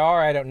 Maybe they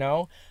are. I don't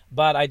know.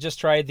 But I just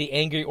tried the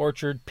Angry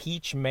Orchard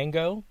Peach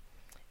Mango.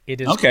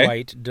 It is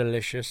quite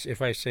delicious,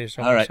 if I say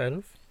so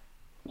myself.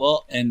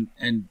 Well, and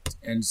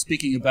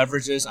speaking of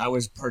beverages, I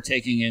was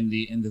partaking in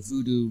the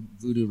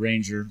Voodoo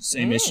Ranger,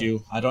 same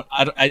issue. I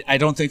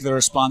don't think they're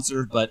a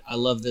sponsor, but I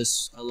love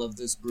this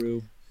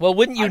brew. Well,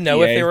 wouldn't you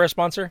know if they were a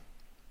sponsor?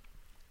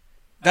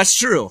 That's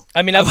true.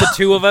 I mean, of the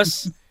two of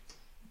us,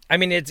 I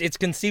mean, it's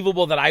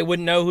conceivable that I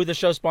wouldn't know who the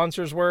show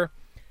sponsors were.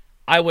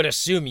 I would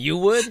assume you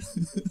would.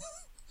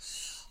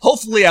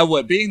 Hopefully, I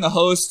would. Being the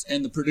host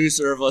and the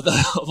producer of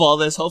all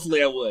this,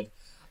 hopefully I would.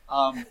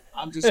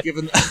 I'm just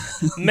giving.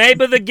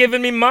 Maybe they're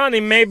giving me money.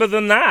 Maybe they're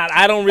not.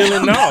 I don't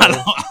really know.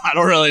 I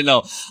don't really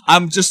know.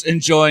 I'm just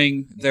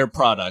enjoying their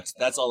product.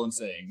 That's all I'm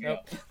saying. Yeah.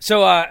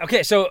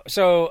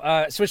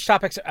 So switch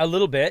topics a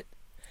little bit.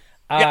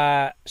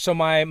 So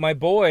my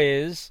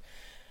boys.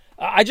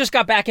 I just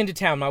got back into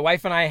town. My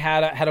wife and I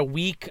had a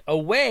week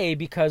away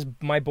because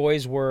my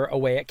boys were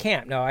away at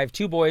camp. Now I have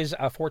two boys,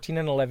 14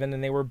 and 11,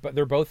 and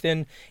they're both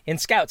in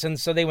Scouts, and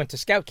so they went to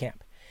Scout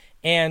camp.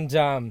 And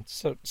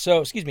so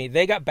excuse me,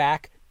 they got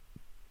back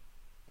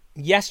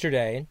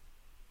yesterday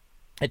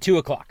at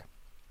 2:00,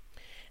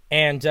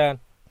 and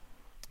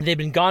they'd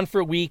been gone for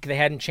a week. They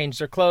hadn't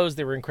changed their clothes.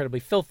 They were incredibly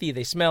filthy.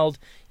 They smelled,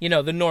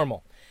 the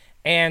normal.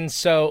 And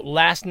so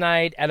last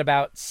night at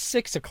about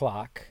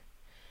 6:00.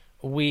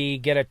 We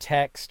get a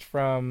text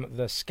from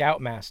the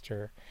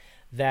Scoutmaster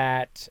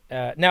that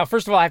now,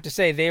 first of all, I have to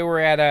say they were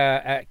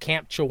at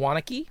Camp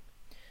Chawanakee.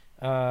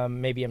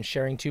 Maybe I'm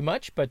sharing too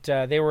much, but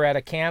they were at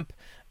a camp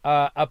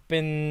up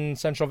in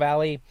Central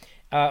Valley.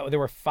 There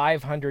were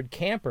 500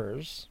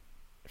 campers,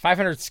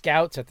 500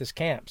 Scouts at this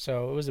camp,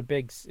 so it was a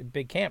big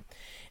camp.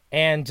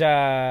 And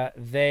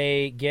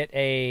they get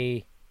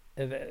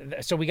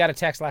so we got a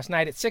text last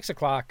night at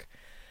 6:00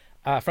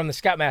 from the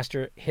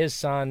Scoutmaster. His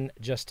son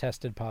just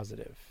tested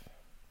positive.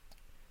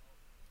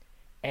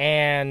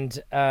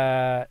 And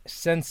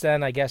since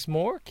then, I guess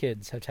more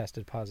kids have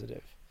tested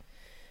positive.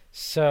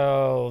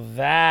 So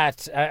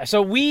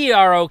so we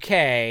are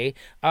okay.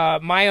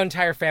 My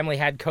entire family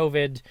had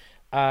COVID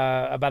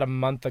about a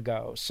month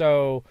ago.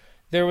 So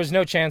there was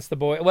no chance the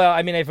boy. Well,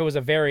 I mean, if it was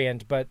a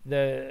variant, but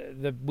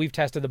we've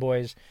tested the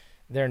boys;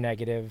 they're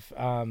negative.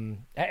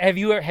 Have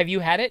you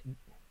had it?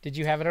 Did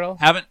you have it at all?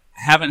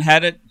 Haven't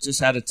had it.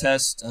 Just had a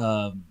test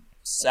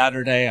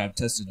Saturday. I've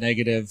tested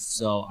negative,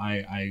 so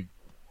I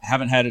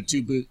haven't had it,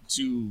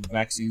 two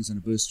vaccines and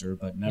a booster,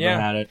 but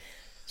never had it.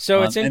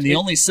 So it's and the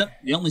only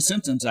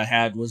symptoms I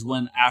had was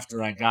when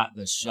after I got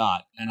the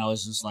shot, and I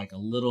was just like a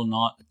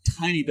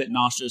tiny bit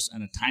nauseous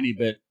and a tiny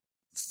bit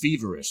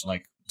feverish,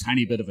 like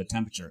tiny bit of a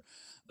temperature.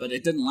 But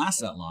it didn't last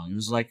that long. It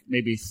was like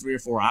maybe 3 or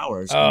 4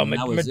 hours. And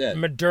that was it.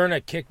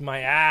 Moderna kicked my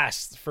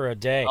ass for a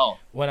day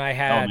when I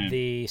had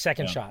the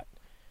second shot.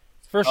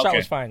 First shot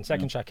was fine.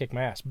 Second shot kicked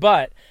my ass.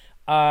 But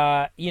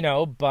but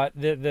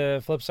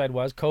the flip side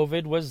was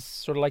COVID was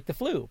sort of like the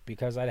flu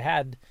because I'd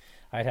had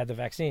the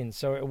vaccine,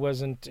 so it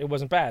wasn't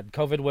bad.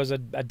 COVID was a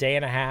day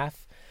and a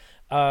half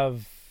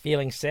of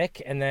feeling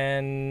sick, and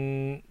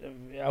then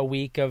a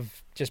week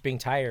of just being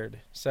tired.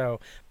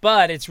 So,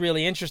 but it's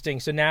really interesting.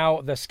 So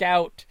now the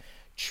Scout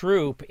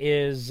troop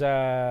is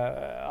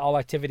all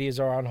activities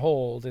are on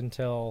hold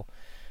until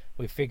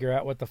we figure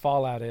out what the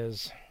fallout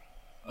is.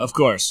 Of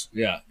course,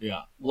 yeah.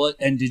 What?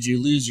 And did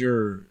you lose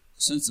your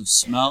sense of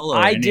smell? Or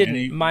I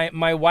didn't.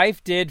 My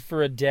wife did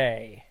for a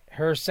day.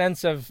 Her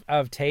sense of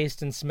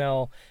taste and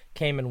smell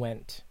came and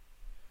went.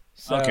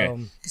 So,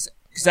 okay,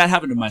 because that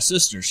happened to my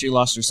sister. She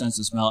lost her sense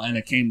of smell, and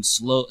it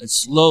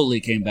slowly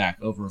came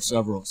back over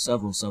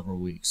several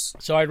weeks.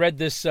 So I read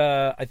this.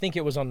 I think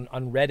it was on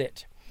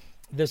Reddit.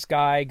 This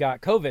guy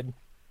got COVID,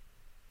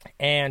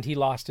 and he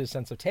lost his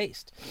sense of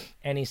taste.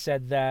 And he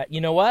said that, you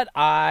know what?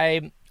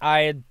 I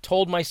had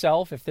told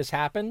myself if this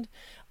happened,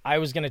 I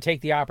was going to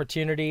take the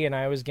opportunity and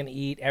I was going to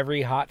eat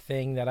every hot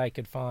thing that I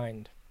could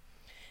find.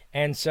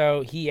 And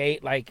so he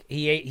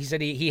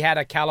said he had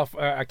a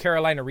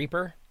Carolina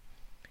Reaper.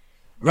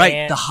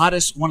 Right,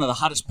 one of the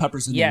hottest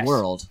peppers in the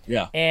world.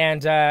 Yeah.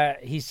 And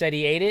he said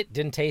he ate it,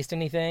 didn't taste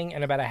anything,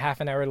 and about a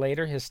half an hour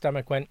later, his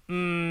stomach went,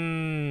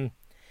 And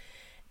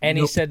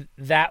he said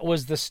that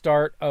was the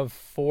start of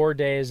 4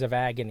 days of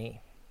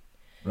agony.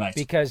 Right.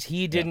 Because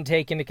he didn't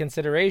take into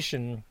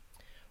consideration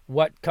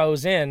what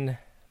goes in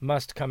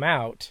must come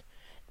out,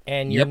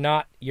 and you're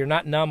not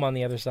numb on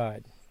the other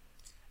side.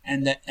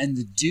 And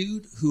the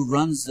dude who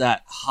runs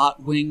that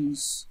Hot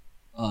Wings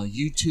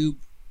YouTube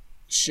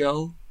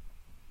show,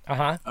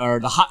 or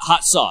the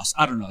hot sauce,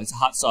 I don't know, it's a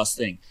hot sauce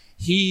thing.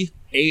 He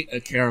ate a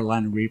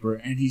Carolina Reaper,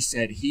 and he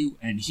said he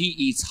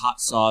eats hot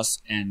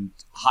sauce and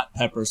hot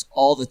peppers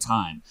all the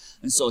time,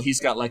 and so he's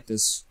got like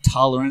this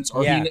tolerance,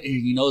 or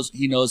he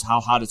knows how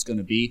hot it's going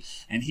to be,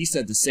 and he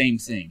said the same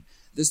thing.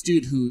 This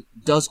dude who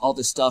does all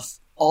this stuff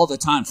all the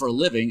time for a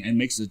living and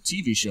makes a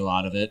TV show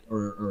out of it,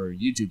 or a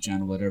YouTube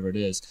channel, whatever it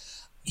is,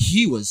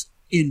 he was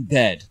in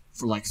bed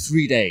for like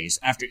 3 days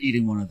after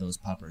eating one of those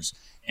peppers,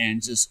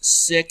 and just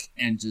sick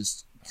and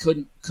just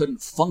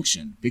couldn't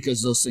function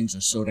because those things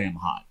are so damn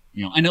hot.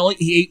 You know, I know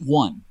he ate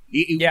one.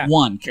 He ate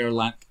one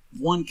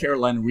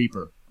Carolina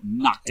Reaper,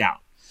 knocked out.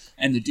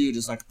 And the dude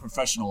is like a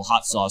professional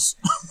hot sauce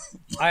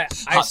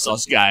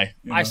sauce guy.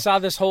 You know? I saw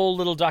this whole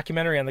little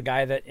documentary on the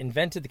guy that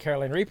invented the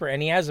Carolina Reaper,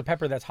 and he has a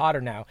pepper that's hotter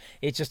now.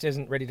 It just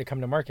isn't ready to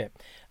come to market.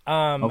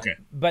 Okay.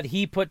 But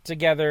he put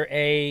together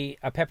a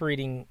pepper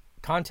eating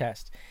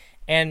contest.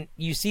 And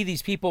you see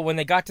these people, when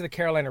they got to the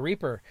Carolina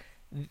Reaper,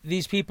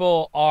 these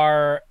people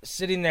are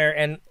sitting there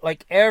and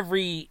like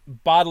every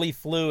bodily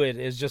fluid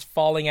is just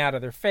falling out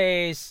of their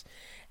face.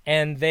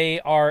 And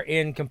they are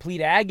in complete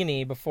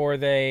agony before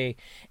they...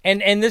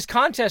 And this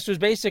contest was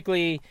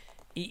basically,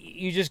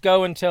 you just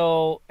go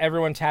until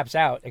everyone taps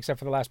out, except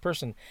for the last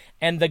person.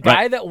 And the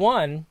guy that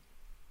won,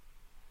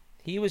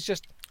 he was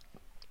just...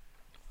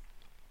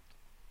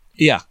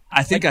 Yeah,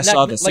 I think I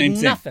saw the same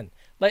thing. Nothing.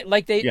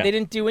 Like they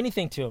didn't do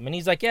anything to him. And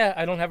he's like, yeah,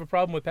 I don't have a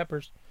problem with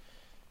peppers.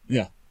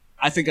 Yeah,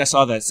 I think I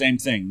saw that same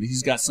thing.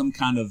 He's got some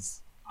kind of...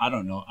 I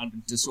don't know.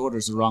 Disorder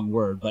is the wrong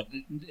word, but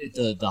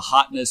the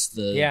hotness,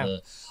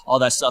 the all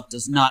that stuff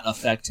does not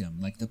affect him.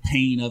 Like the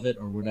pain of it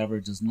or whatever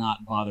does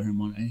not bother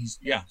him. And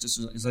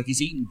it's like he's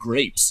eating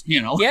grapes.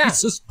 You know,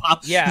 he's just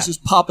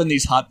popping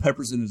these hot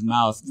peppers in his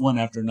mouth one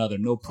after another,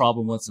 no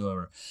problem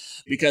whatsoever.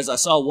 Because I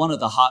saw one of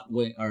the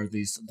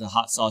the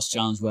hot sauce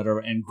challenge, whatever,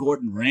 and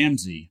Gordon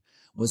Ramsay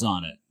was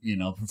on it. You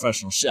know,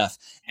 professional chef,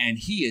 and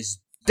he is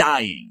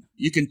dying.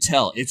 You can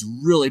tell it's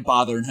really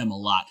bothering him a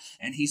lot,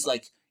 and he's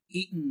like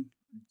eating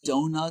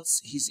donuts,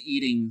 he's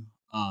eating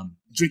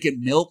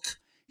drinking milk,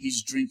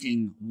 he's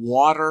drinking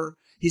water,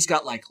 he's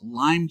got like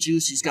lime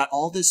juice, he's got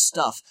all this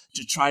stuff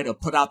to try to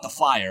put out the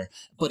fire,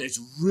 but it's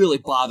really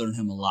bothering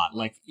him a lot.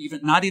 Like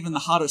not even the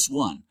hottest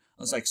one.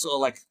 I was like,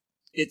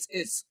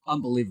 it's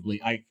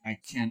unbelievably, I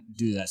can't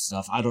do that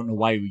stuff. I don't know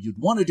why you'd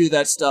want to do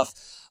that stuff.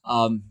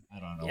 I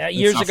don't know. Yeah,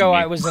 years ago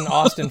I was in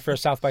Austin for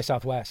South by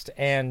Southwest,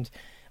 and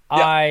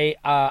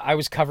I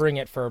was covering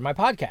it for my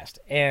podcast,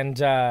 and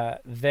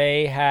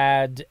they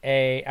had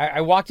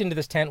I walked into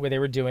this tent where they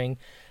were doing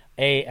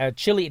a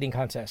chili eating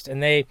contest,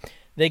 and they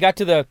got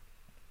to the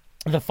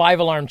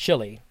 5-alarm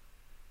chili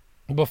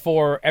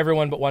before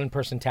everyone but one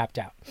person tapped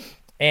out.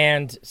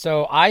 And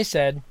so I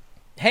said,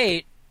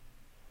 hey,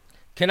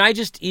 can I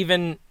just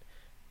even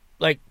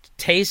like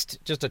taste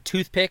just a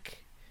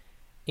toothpick,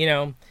 you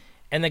know?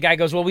 And the guy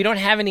goes, well, we don't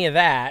have any of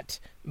that,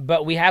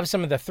 but we have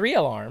some of the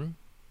 3-alarm.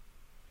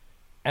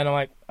 And I'm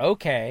like,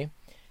 okay.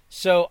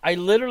 So I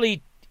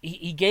literally,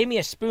 he gave me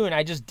a spoon.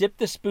 I just dipped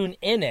the spoon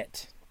in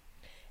it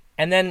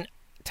and then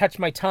touched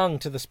my tongue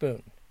to the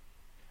spoon.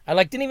 I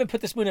didn't even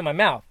put the spoon in my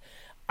mouth.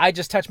 I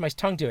just touched my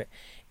tongue to it.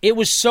 It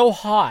was so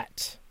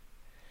hot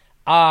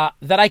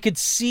that I could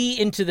see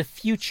into the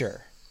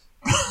future.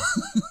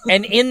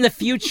 And in the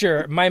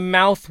future, my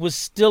mouth was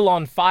still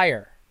on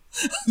fire.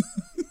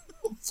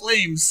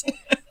 Flames.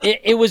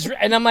 It was,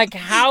 and I'm like,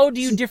 how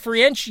do you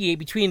differentiate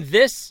between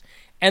this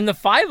and the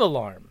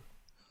 5-alarm?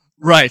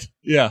 Right.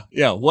 Yeah.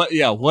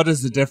 What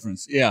is the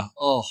difference? Yeah.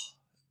 Oh,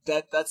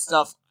 that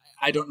stuff.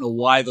 I don't know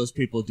why those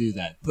people do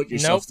that. Put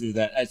yourself through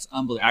that. It's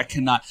unbelievable. I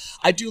cannot.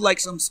 I do like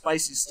some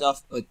spicy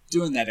stuff, but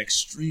doing that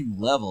extreme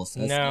level,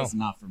 that's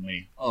not for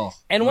me. Oh.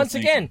 And once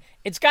again,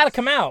 it's got to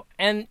come out.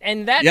 And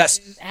that.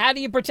 Yes. How do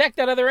you protect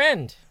that other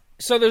end?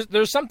 So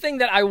there's something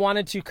that I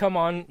wanted to come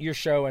on your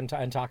show and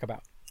talk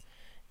about.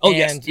 Oh,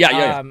 and, yes.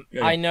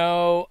 Yeah. I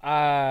know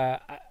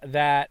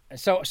that.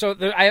 So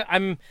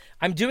I'm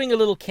doing a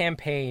little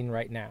campaign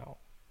right now.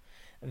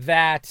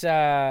 That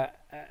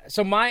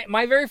so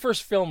my very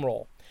first film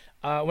role,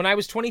 when I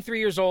was 23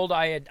 years old,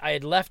 I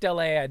had left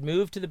LA. I had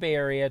moved to the Bay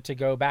Area to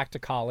go back to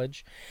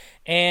college,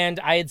 and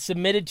I had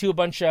submitted to a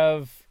bunch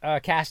of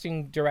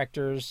casting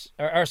directors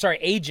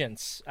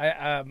agents.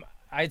 I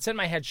had sent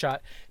my headshot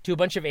to a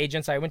bunch of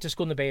agents. I went to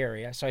school in the Bay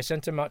Area, so I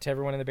sent them out to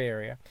everyone in the Bay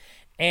Area,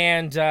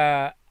 and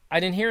I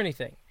didn't hear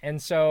anything.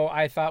 And so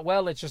I thought,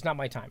 well, it's just not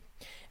my time.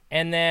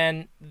 And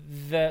then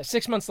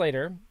 6 months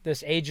later,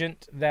 this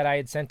agent that I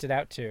had sent it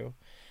out to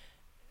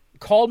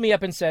called me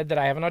up and said that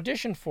I have an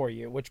audition for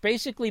you, which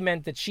basically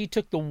meant that she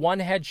took the one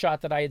headshot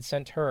that I had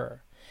sent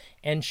her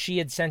and she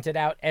had sent it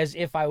out as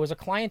if I was a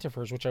client of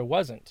hers, which I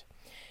wasn't.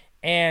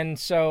 And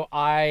so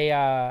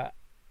I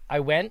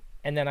went,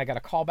 and then I got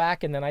a call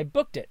back, and then I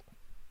booked it.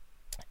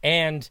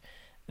 And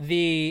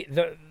the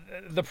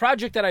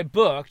project that I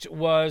booked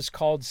was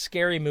called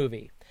Scary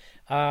Movie.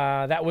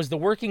 That was the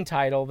working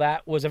title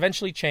that was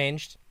eventually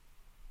changed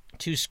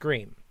to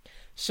Scream.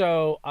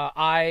 So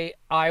I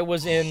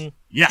was in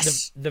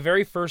the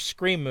very first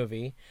Scream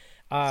movie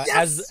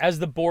as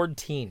the bored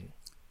teen.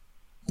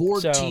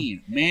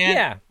 Teen, man.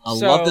 Yeah, I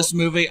love this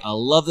movie. I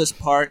love this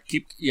part.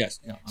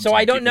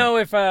 I don't know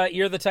if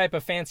you're the type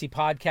of fancy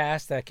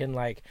podcast that can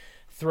like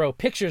throw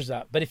pictures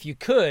up, but if you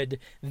could,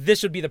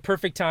 this would be the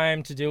perfect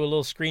time to do a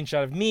little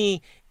screenshot of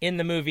me in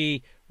the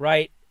movie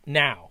right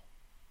now.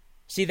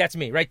 See, that's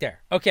me right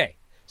there. Okay,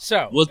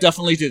 so we'll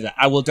definitely do that.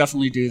 I will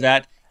definitely do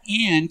that.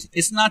 And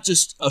it's not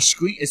just a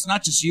screen. It's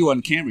not just you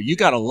on camera. You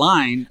got a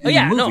line in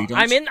the movie. Don't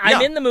I'm you?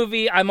 I'm in the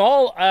movie. I'm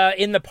all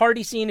in the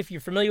party scene. If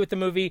you're familiar with the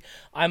movie,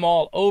 I'm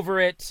all over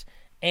it.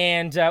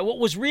 And what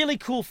was really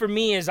cool for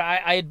me is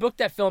I had booked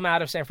that film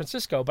out of San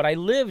Francisco, but I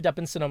lived up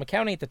in Sonoma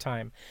County at the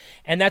time,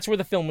 and that's where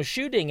the film was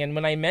shooting. And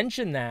when I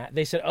mentioned that,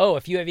 they said, "Oh,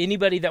 if you have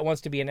anybody that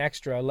wants to be an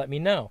extra, let me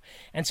know."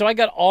 And so I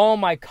got all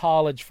my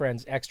college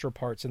friends extra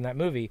parts in that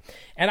movie,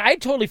 and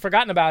I'd totally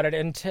forgotten about it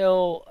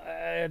until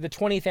the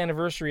 20th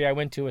anniversary. I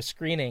went to a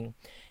screening,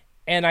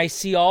 and I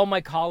see all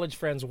my college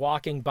friends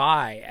walking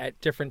by at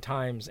different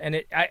times,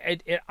 and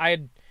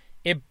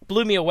it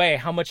blew me away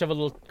how much of a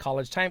little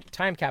college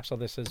time capsule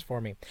this is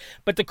for me.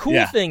 But the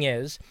cool thing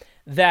is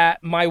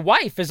that my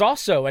wife is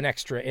also an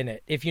extra in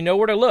it. If you know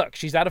where to look,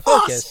 she's out of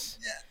focus.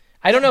 Yeah.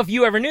 I don't know if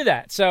you ever knew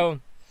that. So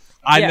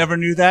I never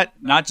knew that,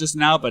 not just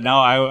now, but now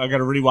I got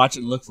to rewatch it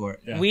and look for it.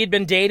 Yeah. We had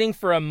been dating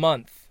for a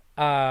month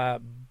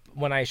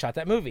when I shot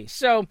that movie.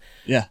 So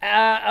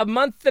a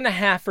month and a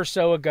half or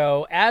so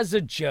ago, as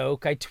a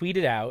joke, I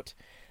tweeted out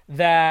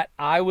that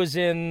I was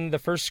in the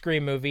first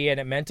Scream movie, and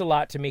it meant a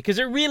lot to me because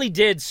it really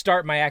did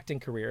start my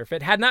acting career. If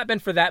it had not been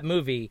for that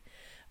movie,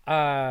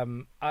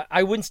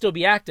 I wouldn't still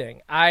be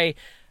acting.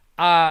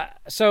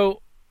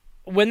 So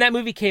when that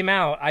movie came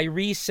out, I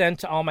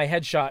resent all my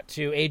headshot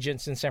to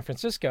agents in San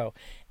Francisco,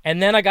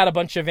 and then I got a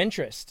bunch of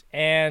interest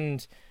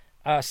and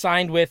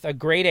signed with a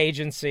great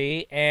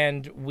agency,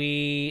 and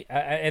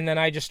and then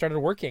I just started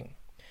working,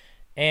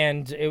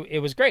 and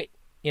it was great,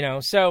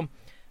 So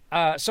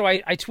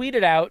I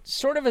tweeted out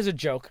sort of as a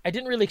joke. I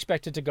didn't really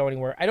expect it to go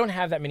anywhere. I don't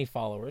have that many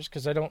followers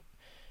because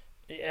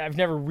I've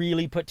never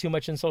really put too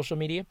much in social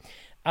media.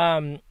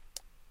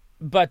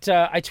 But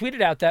I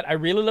tweeted out that I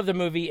really love the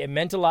movie. It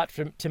meant a lot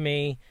to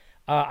me.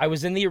 I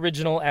was in the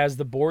original as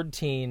the bored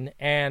teen,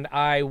 and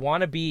I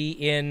want to be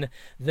in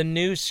the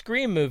new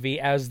Scream movie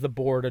as the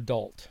bored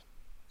adult.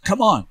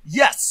 Come on.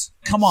 Yes.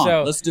 Come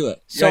on. Let's do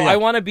it. So I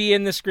want to be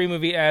in the Scream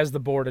movie as the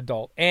bored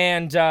adult.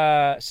 And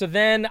so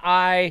then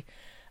I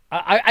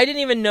didn't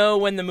even know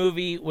when the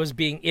movie was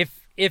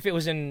if it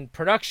was in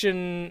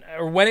production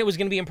or when it was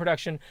going to be in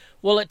production.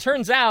 Well, it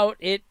turns out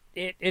it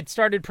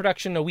started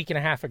production a week and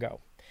a half ago.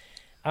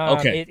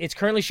 Okay. It's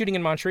currently shooting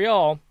in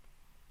Montreal.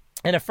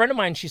 And a friend of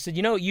mine, she said,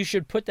 you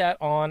should put that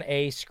on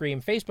a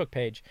Scream Facebook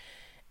page.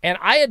 And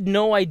I had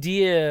no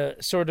idea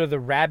sort of the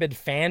rabid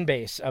fan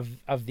base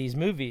of these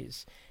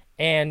movies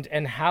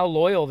and how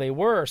loyal they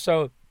were.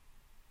 So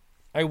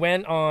I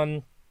went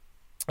on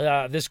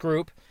this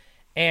group,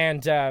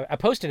 and I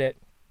posted it,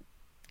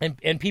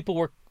 and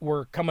people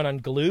were coming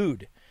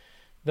unglued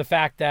the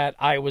fact that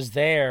I was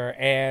there.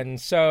 And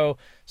so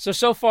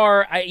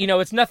far,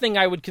 it's nothing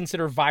I would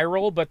consider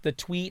viral, but the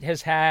tweet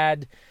has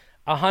had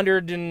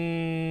 100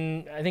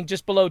 and I think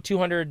just below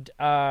 200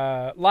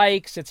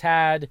 likes. It's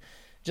had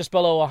just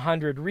below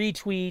 100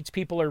 retweets.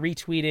 People are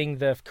retweeting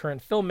the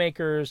current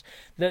filmmakers.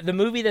 The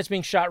movie that's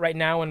being shot right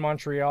now in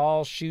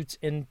Montreal shoots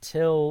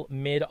until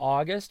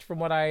mid-August, from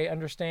what I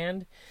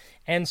understand.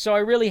 And so I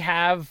really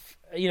have,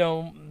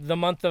 the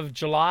month of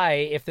July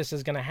if this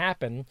is going to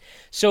happen.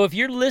 So if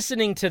you're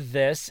listening to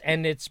this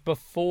and it's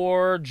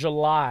before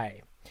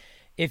July,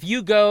 if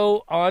you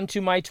go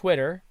onto my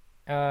Twitter,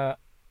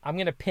 I'm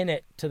going to pin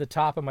it to the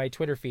top of my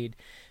Twitter feed.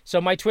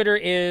 So my Twitter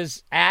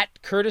is at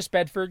Kurtis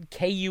Bedford,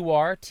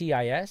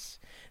 Kurtis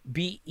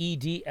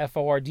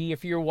Bedford.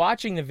 If you're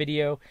watching the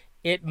video,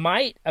 it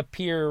might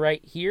appear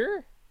right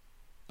here,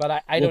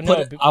 but I don't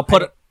know.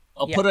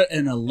 I'll put it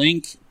in a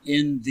link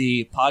in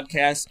the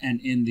podcast and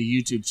in the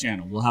YouTube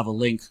channel. We'll have a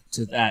link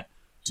to that,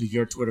 to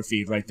your Twitter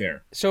feed right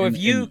there. So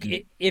thank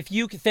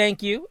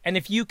you. And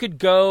if you could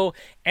go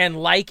and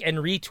like and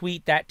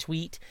retweet that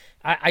tweet,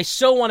 I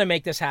so want to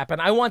make this happen.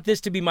 I want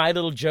this to be my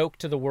little joke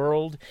to the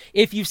world.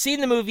 If you've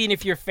seen the movie and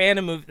if you're a fan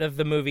of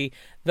the movie,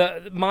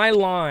 my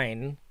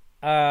line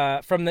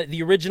from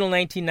the original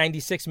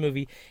 1996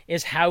 movie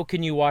is, how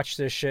can you watch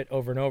this shit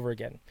over and over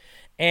again?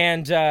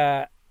 And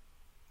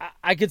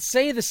I could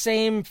say the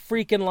same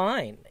freaking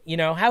line.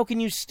 How can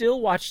you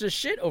still watch this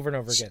shit over and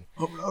over again?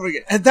 Over and over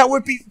again. And that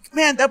would be,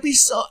 man, that'd be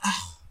so...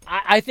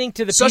 I think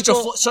to the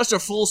people... Such a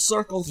full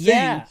circle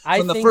thing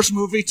from the first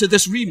movie to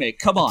this remake.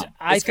 Come on.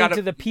 I think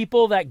to the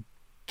people that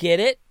get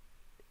it,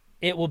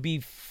 it will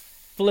be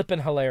flippin'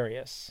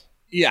 hilarious.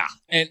 Yeah.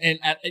 And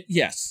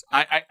yes,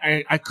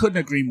 I couldn't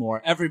agree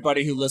more.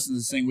 Everybody who listens to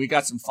this thing, we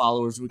got some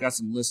followers, we got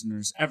some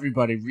listeners.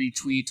 Everybody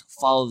retweet,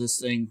 follow this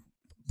thing,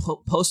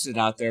 post it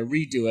out there,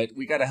 redo it.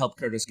 We got to help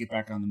Kurtis get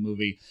back on the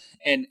movie.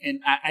 And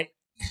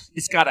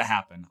it's got to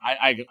happen.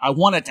 I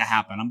want it to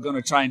happen. I'm going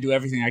to try and do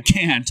everything I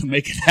can to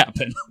make it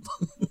happen.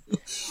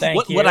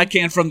 Thank you. What I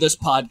can from this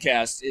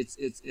podcast,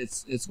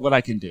 it's what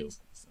I can do.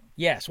 So.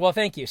 Yes. Well,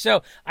 thank you.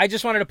 So I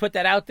just wanted to put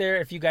that out there.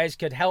 If you guys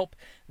could help,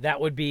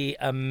 that would be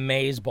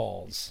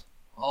amazeballs.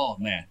 Oh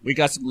man, we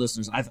got some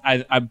listeners.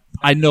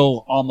 I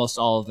know almost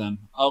all of them.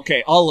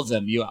 Okay, all of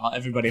them.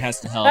 Everybody has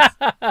to help.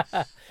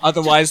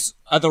 Otherwise,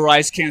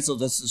 cancel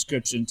the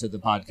subscription to the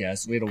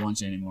podcast. We don't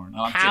want you anymore.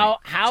 No,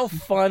 how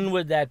fun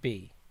would that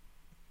be?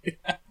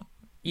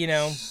 You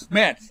know,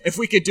 man, if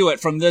we could do it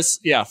from this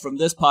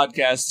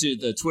podcast to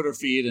the Twitter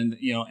feed, and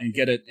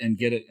get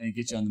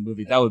you on the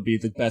movie, that would be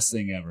the best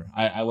thing ever.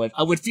 I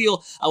would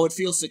feel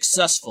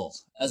successful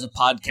as a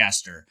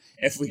podcaster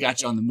if we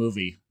got you on the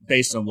movie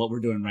based on what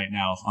we're doing right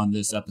now on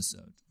this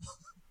episode.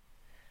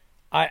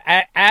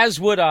 As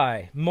would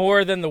I,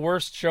 more than the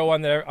worst show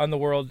on the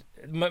world,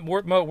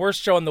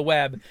 worst show on the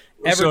web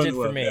ever did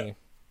for me. Yeah.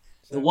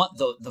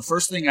 The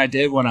first thing I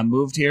did when I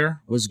moved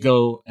here was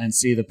go and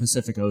see the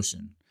Pacific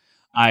Ocean.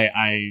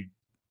 I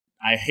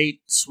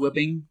hate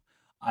swimming.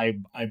 I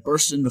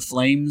burst into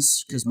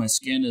flames because my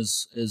skin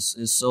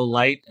is so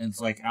light and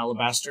it's like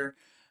alabaster.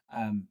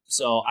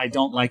 So I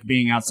don't like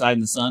being outside in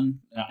the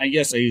sun.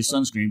 Yes, I use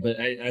sunscreen, but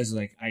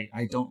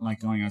I don't like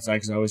going outside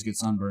because I always get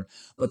sunburned.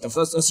 But that's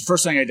the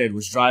first thing I did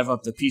was drive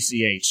up the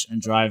PCH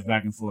and drive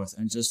back and forth,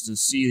 and just to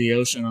see the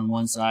ocean on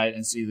one side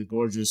and see the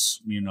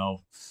gorgeous,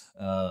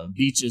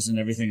 beaches and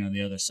everything on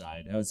the other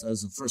side. That was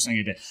the first thing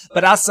I did.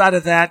 But outside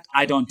of that,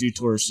 I don't do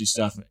touristy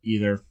stuff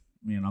either.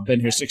 I've been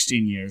here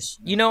 16 years.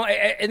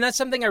 And that's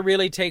something I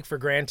really take for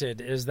granted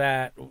is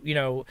that,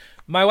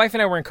 my wife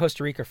and I were in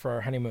Costa Rica for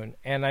our honeymoon,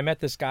 and I met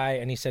this guy,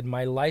 and he said,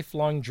 my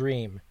lifelong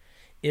dream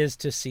is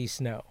to see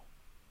snow.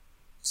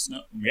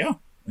 Snow, yeah.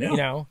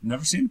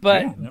 Never seen it.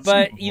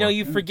 But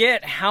you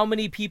forget how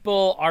many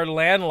people are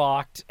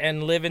landlocked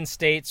and live in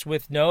states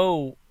with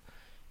no,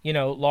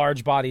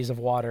 large bodies of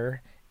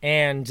water.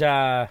 And,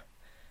 and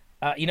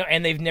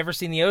they've never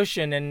seen the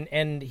ocean,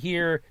 and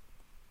here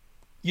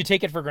you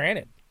take it for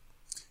granted.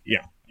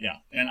 Yeah.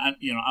 And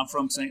I'm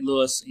from St.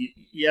 Louis.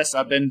 Yes,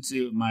 I've been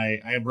I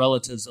have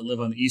relatives that live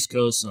on the East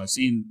Coast, so I've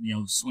seen,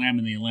 swam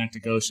in the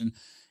Atlantic Ocean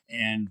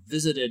and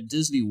visited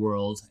Disney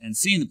World and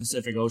seen the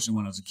Pacific Ocean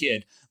when I was a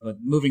kid. But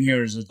moving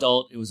here as an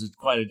adult, it was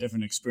quite a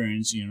different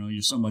experience.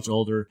 You're so much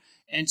older,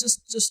 and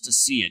just to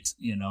see it,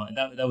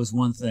 that was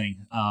one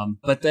thing.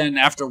 But then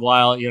after a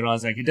while, I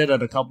was like, I did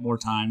it a couple more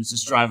times,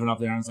 just driving up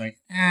there, and I was like,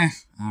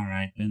 all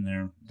right, been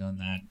there, done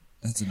that.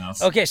 That's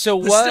enough. Okay, so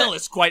but what? Still,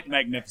 it's quite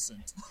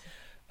magnificent.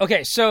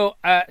 Okay, so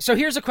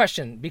here's a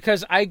question,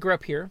 because I grew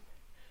up here.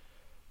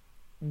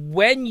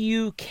 When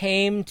you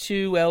came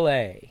to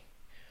LA,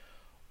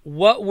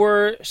 what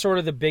were sort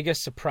of the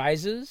biggest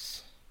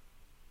surprises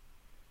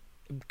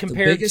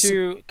compared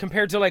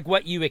to like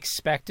what you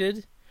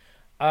expected?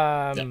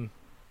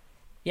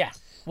 Yeah,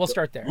 we'll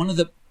start there.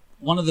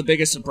 One of the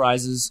biggest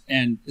surprises,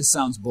 and it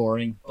sounds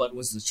boring, but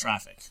was the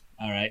traffic.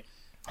 All right,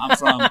 I'm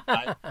from.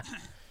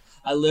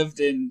 I lived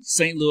in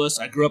St. Louis.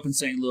 I grew up in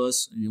St.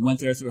 Louis. Went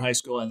there through high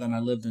school, and then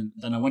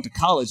I went to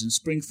college in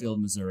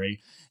Springfield, Missouri,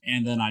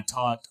 and then I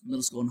taught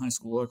middle school and high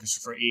school orchestra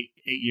for eight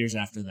years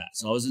after that.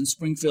 So I was in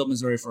Springfield,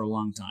 Missouri for a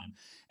long time.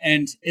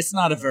 And it's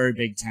not a very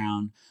big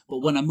town,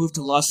 but when I moved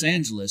to Los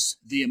Angeles,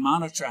 the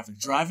amount of traffic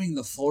driving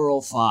the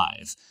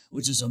 405,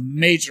 which is a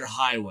major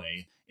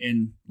highway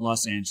in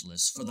Los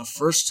Angeles, for the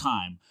first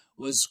time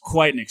was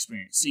quite an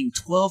experience. Seeing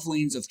 12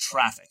 lanes of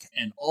traffic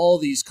and all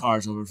these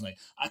cars over the place,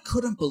 I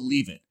couldn't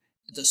believe it.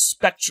 The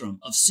spectrum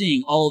of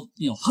seeing all,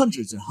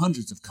 hundreds and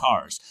hundreds of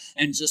cars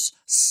and just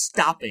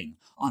stopping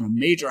on a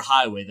major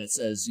highway that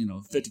says,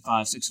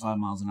 55, 65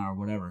 miles an hour,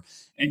 whatever.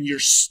 And you're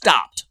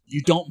stopped.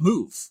 You don't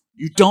move.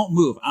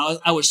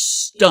 I was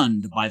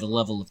stunned by the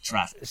level of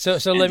traffic. So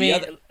let me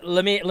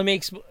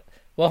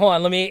well, hold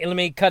on. Let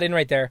me cut in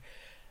right there.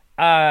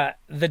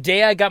 The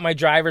day I got my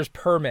driver's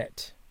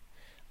permit,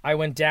 I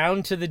went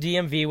down to the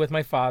DMV with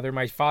my father.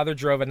 My father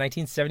drove a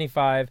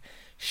 1975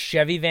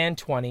 Chevy Van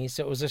 20,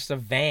 so it was just a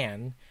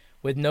van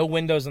with no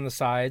windows on the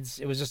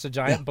sides. It was just a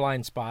giant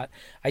blind spot.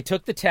 I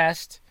took the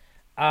test.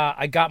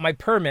 I got my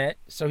permit,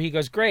 so he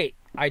goes, great.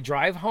 I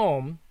drive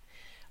home.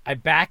 I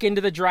back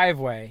into the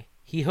driveway.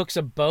 He hooks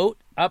a boat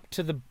up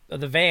to the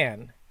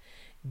van,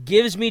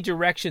 gives me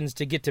directions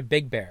to get to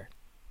Big Bear,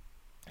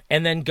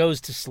 and then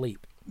goes to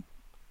sleep.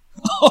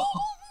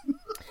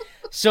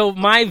 So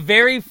my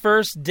very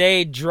first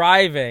day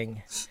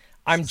driving,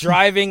 I'm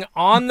driving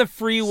on the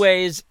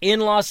freeways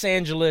in Los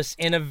Angeles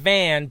in a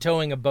van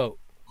towing a boat.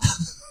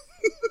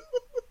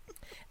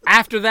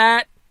 After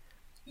that,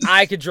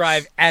 I could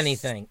drive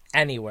anything,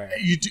 anywhere.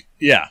 You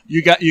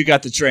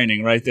got the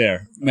training right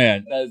there,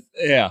 man.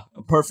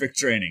 A perfect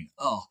training.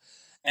 Oh,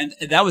 and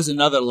that was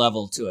another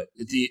level to it.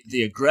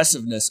 The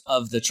aggressiveness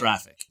of the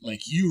traffic.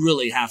 Like, you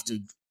really have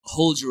to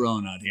hold your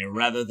own out here,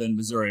 rather than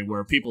Missouri,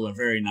 where people are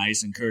very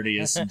nice and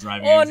courteous and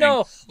driving.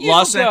 No,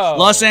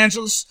 Los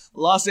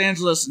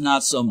Angeles,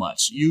 not so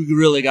much. You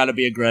really got to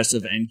be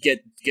aggressive and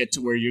get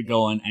to where you're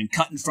going and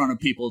cut in front of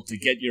people to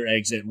get your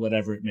exit,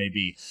 whatever it may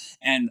be.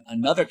 And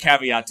another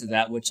caveat to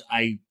that, which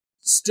I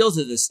still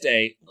to this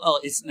day,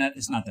 well, it's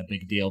not that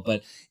big a deal,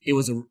 but it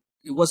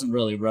wasn't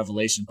really a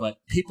revelation.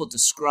 But people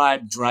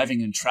describe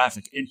driving in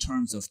traffic in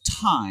terms of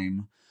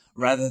time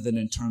rather than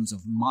in terms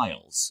of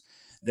miles.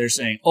 They're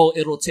saying,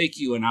 it'll take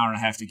you an hour and a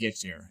half to get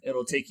there.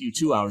 It'll take you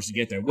 2 hours to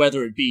get there,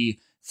 whether it be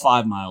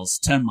 5 miles,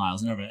 10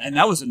 miles, and everything. And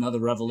that was another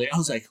revelation. I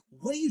was like,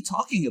 what are you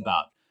talking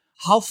about?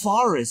 How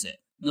far is it?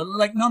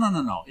 Like, no.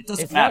 It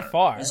doesn't matter. Not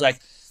far. It's like,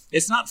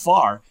 It's not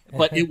far,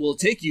 but it will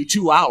take you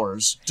 2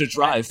 hours to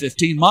drive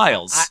 15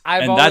 miles.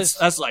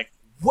 That's like,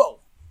 whoa.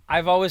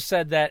 I've always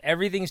said that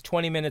everything's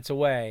 20 minutes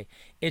away.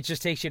 It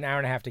just takes you an hour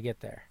and a half to get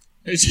there.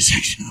 It just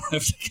takes you an hour and a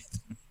half to get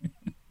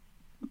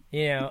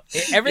there.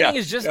 Everything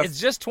is just, it's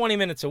just 20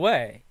 minutes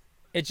away.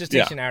 It just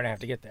takes you an hour and a half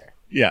to get there.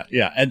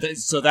 Yeah. And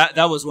so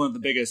that was one of the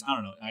biggest, I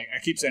don't know, I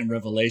keep saying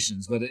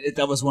revelations, but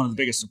that was one of the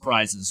biggest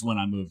surprises when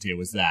I moved here,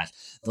 was that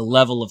the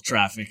level of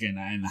traffic and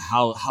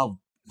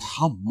how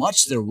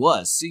much there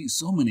was, seeing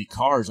so many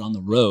cars on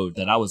the road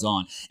that I was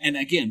on. And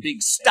again,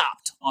 being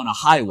stopped on a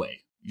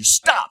highway. You're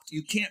stopped.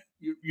 You can't,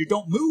 you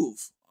don't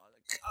move.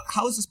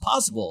 How is this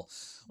possible?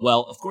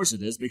 Well, of course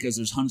it is, because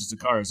there's hundreds of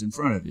cars in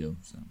front of you.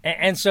 So.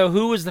 And so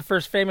who was the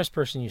first famous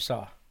person you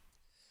saw?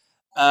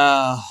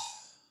 Oh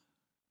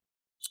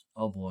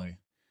boy.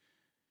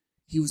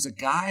 He was a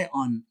guy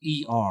on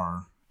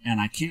ER,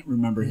 and I can't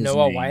remember his name.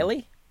 Noah Wyle?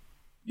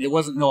 It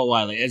wasn't Noah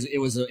Wyle.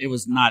 It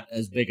was not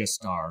as big a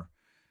star.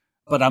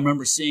 But I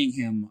remember seeing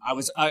him.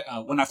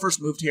 When I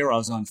first moved here, I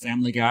was on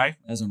Family Guy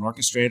as an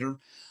orchestrator.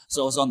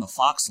 So I was on the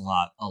Fox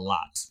lot a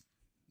lot.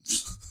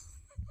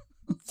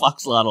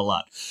 Fox lot a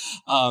lot.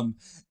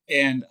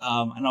 And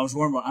I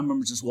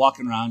remember just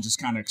walking around, just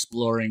kind of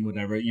exploring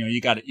whatever. You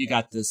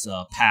got this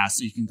pass,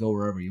 so you can go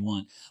wherever you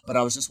want. But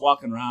I was just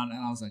walking around, and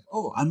I was like,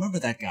 oh, I remember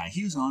that guy.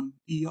 He was on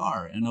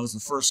ER, and that was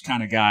the first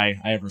kind of guy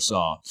I ever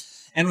saw.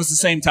 And it was the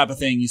same type of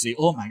thing. You say,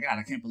 oh my God,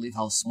 I can't believe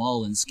how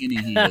small and skinny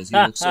he is. He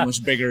looks so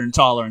much bigger and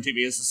taller on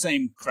TV. It's the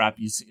same crap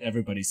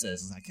everybody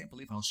says. I can't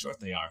believe how short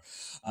they are.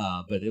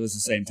 But it was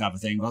the same type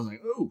of thing. But I was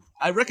like, oh,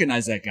 I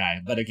recognize that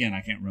guy. But again, I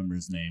can't remember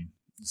his name.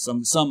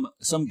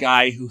 Some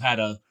guy who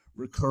had a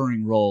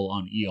recurring role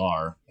on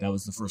ER. That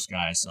was the first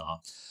guy I saw.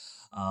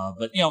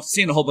 But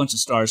seeing a whole bunch of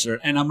stars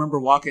there. And I remember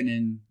walking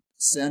in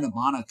Santa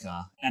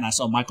Monica, and I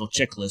saw Michael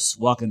Chiklis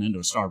walking into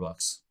a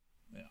Starbucks.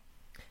 Yeah.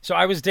 So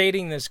I was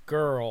dating this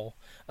girl.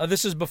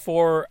 This is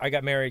before I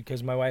got married,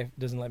 because my wife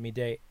doesn't let me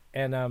date.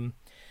 And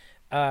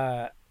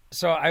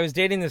so I was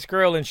dating this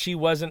girl, and she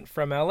wasn't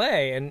from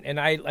LA, and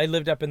I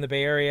lived up in the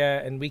Bay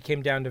Area, and we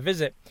came down to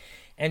visit.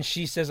 And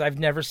she says, I've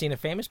never seen a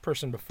famous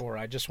person before.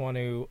 I just want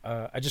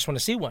to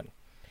see one.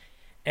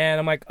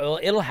 And I'm like, oh,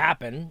 it'll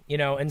happen,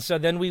 And so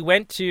then we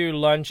went to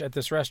lunch at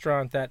this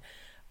restaurant that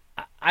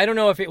I don't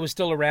know if it was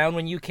still around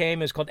when you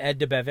came. It's called Ed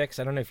DeBevick's.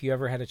 I don't know if you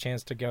ever had a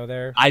chance to go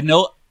there. I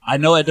know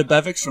Ed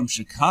DeBevick's from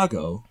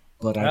Chicago,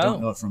 but I don't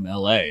know it from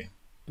L.A.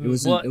 It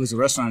was a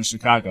restaurant in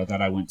Chicago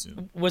that I went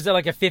to. Was it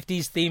like a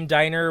 50s themed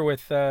diner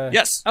with?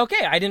 Yes.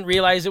 Okay, I didn't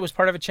realize it was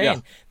part of a chain.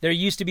 Yeah. There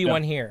used to be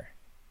one here.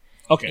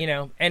 Okay.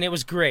 And it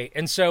was great.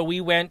 And so we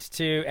went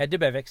to Ed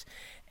DeBevick's,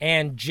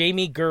 and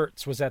Jamie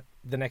Gertz was at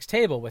the next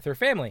table with her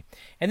family.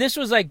 And this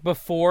was like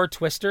before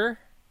Twister.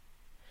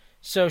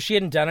 So she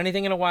hadn't done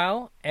anything in a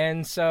while.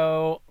 And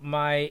so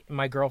my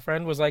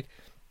girlfriend was like,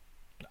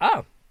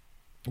 oh,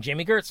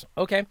 Jamie Gertz.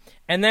 Okay.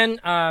 And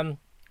then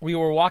we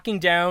were walking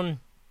down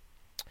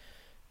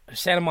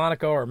Santa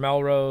Monica or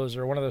Melrose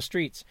or one of those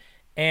streets.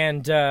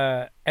 And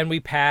we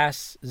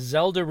pass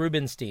Zelda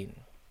Rubinstein.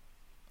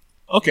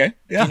 Okay.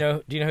 Yeah.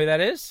 Do you know who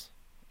that is?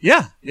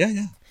 Yeah.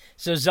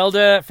 So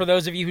Zelda, for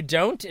those of you who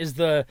don't, is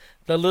the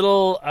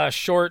little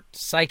short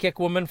psychic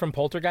woman from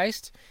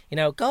Poltergeist.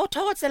 Go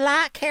towards the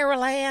light,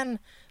 Carol Ann.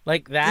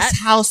 Like that.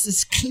 This house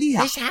is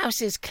clear. This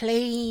house is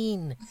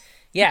clean.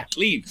 Yeah.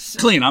 Clean.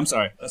 I'm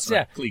sorry. That's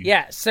right. Clean.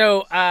 Yeah.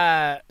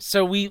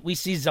 So we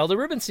see Zelda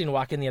Rubinstein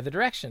walk in the other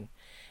direction.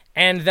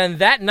 And then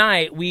that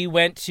night we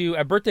went to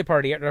a birthday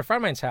party at our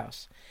friend of mine's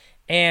house.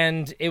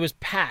 And it was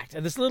packed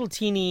at this little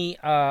teeny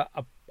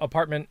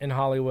apartment in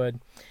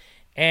Hollywood.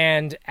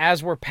 And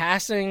as we're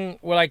passing,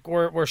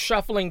 we're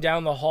shuffling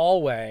down the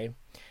hallway,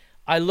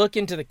 I look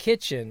into the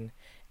kitchen,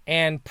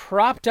 and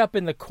propped up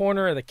in the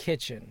corner of the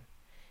kitchen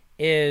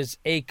is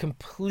a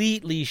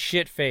completely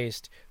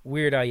shit-faced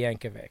Weird Al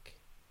Yankovic.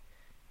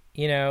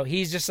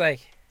 He's just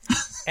like,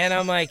 and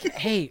I'm like,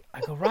 hey,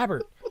 I go,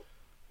 Robert,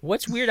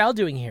 what's Weird Al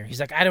doing here? He's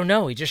like, I don't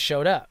know. He just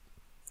showed up.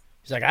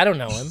 He's like, I don't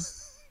know him.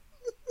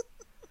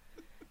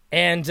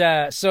 And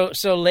so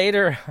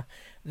later,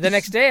 the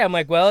next day, I'm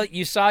like, well,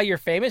 you saw your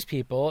famous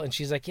people. And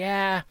she's like,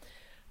 yeah,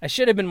 I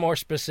should have been more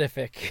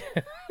specific.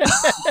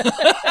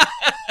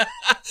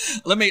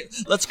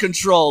 Let's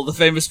control the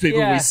famous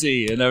people we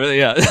see and everything.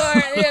 Yeah.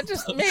 Or,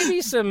 just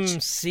maybe some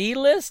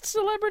C-list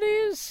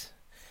celebrities.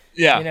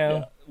 Yeah.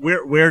 Yeah.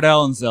 Weird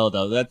Al and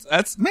Zelda.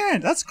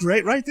 That's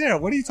great right there.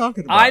 What are you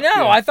talking about? I know.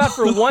 Yeah. I thought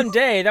for one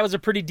day that was a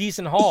pretty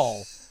decent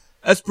haul.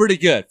 That's pretty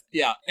good.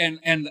 Yeah. And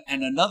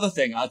another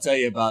thing I'll tell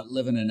you about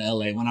living in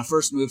LA. When I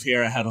first moved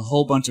here, I had a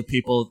whole bunch of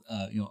people,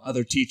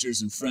 other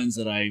teachers and friends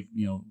that I,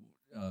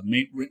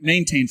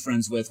 maintained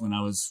friends with when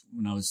I was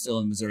still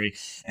in Missouri.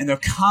 And they're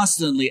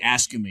constantly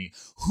asking me,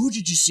 who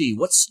did you see?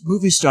 What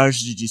movie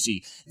stars did you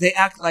see? They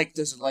act like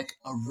there's like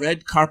a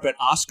red carpet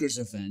Oscars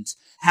event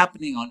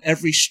happening on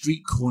every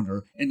street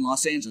corner in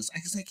Los Angeles. I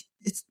was like,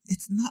 it's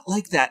not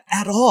like that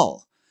at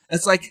all.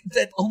 It's like,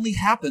 that only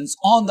happens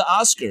on the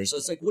Oscars.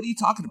 It's like, what are you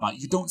talking about?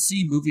 You don't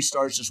see movie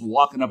stars just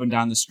walking up and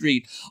down the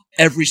street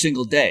every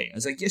single day. I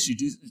was like, yes, you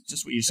do.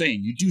 Just what you're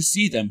saying. You do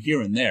see them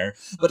here and there,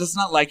 but it's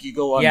not like you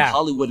go on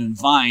Hollywood and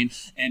Vine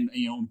and,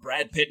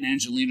 Brad Pitt and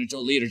Angelina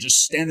Jolie are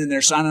just standing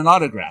there signing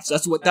autographs.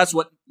 That's what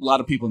a lot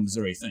of people in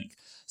Missouri think.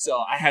 So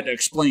I had to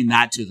explain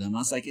that to them. I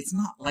was like, it's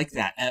not like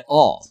that at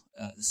all.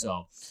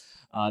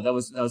 That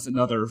was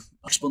another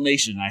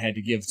explanation I had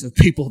to give to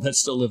people that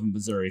still live in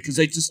Missouri, because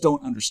they just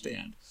don't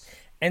understand.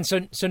 And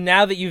so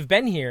now that you've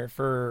been here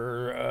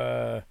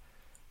for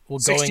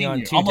going on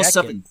years, 2 almost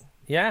decades,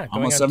 7, going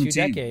almost on 17.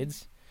 2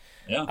 decades.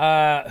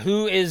 Yeah.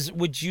 Who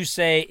would you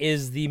say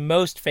is the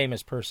most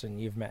famous person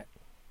you've met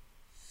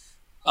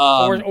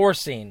or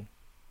seen?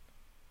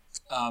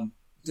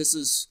 This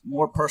is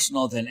more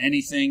personal than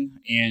anything,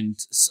 and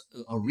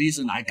a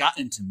reason I got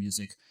into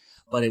music,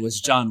 but it was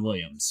John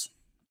Williams.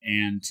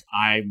 And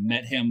I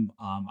met him.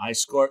 I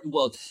scored.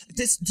 Well,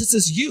 this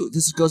is you.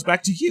 This goes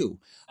back to you.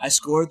 I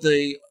scored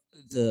the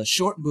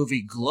short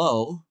movie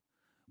Glow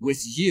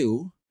with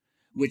you,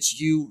 which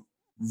you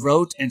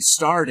wrote and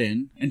starred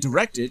in and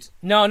directed.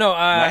 No.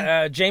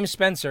 James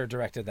Spencer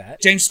directed that.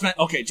 James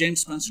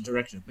Spencer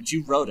directed it, but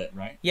you wrote it,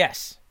 right?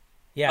 Yes.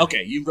 Yeah.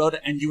 Okay, you wrote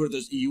it, and you were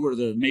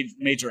the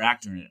major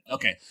actor in it.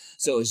 Okay,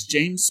 so it was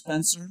James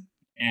Spencer,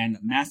 and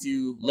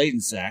Matthew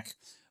Ladensack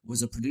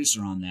was a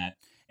producer on that.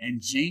 And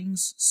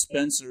James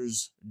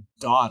Spencer's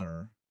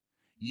daughter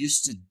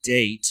used to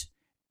date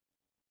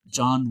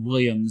John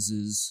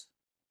Williams's,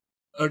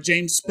 or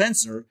James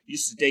Spencer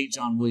used to date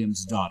John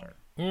Williams' daughter.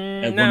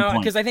 No,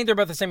 because I think they're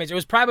about the same age. It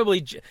was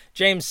probably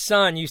James'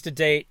 son used to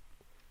date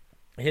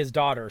his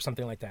daughter or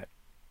something like that.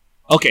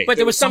 Okay, but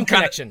there was some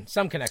connection.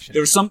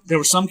 There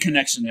was some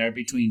connection there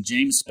between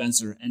James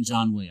Spencer and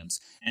John Williams,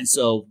 and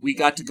so we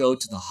got to go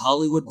to the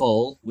Hollywood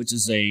Bowl, which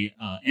is a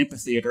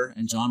amphitheater,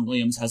 and John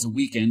Williams has a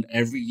weekend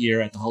every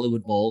year at the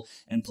Hollywood Bowl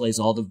and plays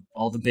all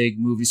the big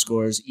movie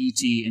scores,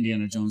 E.T.,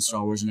 Indiana Jones,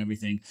 Star Wars, and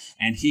everything.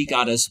 And he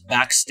got us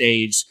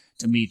backstage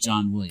to meet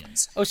John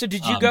Williams. Oh, so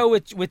did you go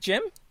with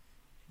Jim?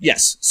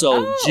 Yes.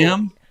 So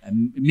Jim,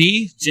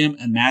 Jim,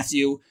 and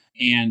Matthew.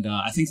 And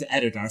I think the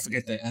editor, I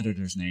forget the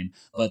editor's name,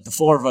 but the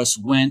 4 of us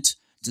went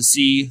to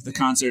see the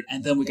concert,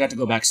 and then we got to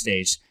go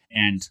backstage.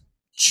 And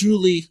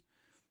truly,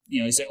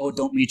 you say,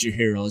 don't meet your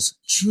heroes.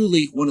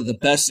 Truly, one of the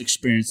best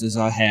experiences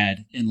I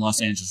had in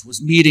Los Angeles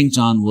was meeting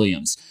John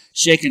Williams,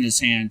 shaking his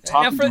hand,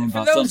 talking to him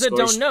about film scores. For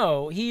those that don't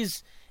know,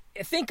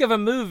 think of a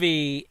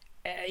movie,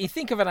 you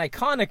think of an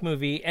iconic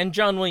movie, and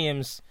John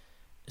Williams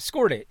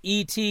scored it.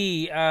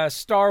 E.T.,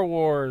 Star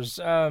Wars,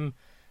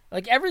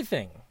 like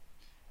everything.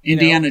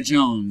 Indiana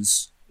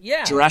Jones,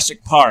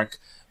 Jurassic Park,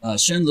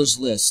 Schindler's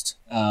List,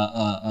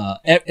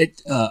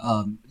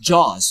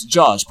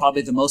 Jaws,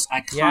 probably the most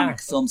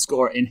iconic film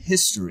score in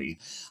history.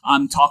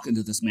 I'm talking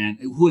to this man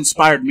who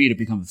inspired me to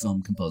become a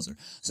film composer.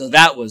 So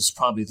that was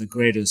probably the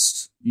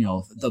greatest,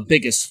 the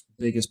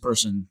biggest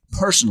person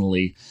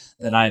personally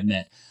that I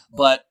met.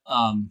 But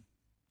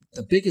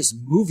the biggest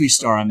movie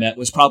star I met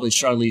was probably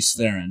Charlize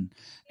Theron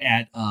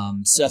at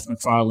Seth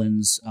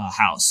MacFarlane's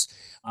house.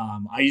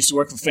 I used to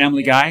work for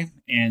Family Guy,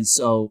 and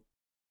so,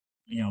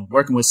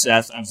 working with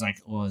Seth, I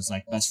was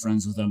like best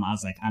friends with him. I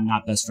was like, I'm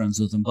not best friends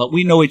with him, but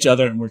we know each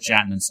other and we're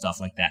chatting and stuff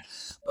like that.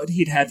 But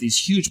he'd have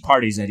these huge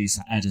parties at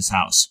his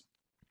house.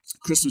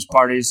 Christmas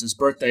parties. His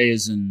birthday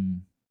is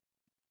in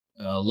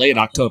late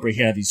October.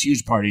 He had these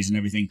huge parties and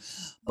everything.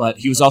 But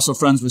he was also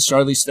friends with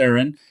Charlize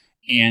Theron,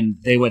 and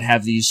they would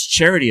have these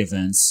charity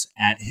events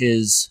at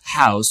his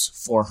house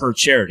for her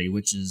charity,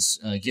 which is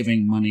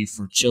giving money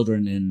for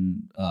children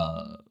in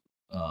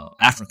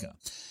Africa.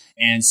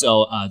 And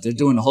so they're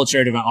doing the whole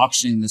charity event,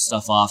 auctioning this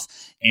stuff off.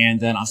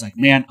 And then I was like,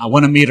 man, I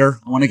want to meet her.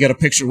 I want to get a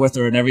picture with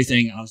her and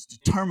everything. I was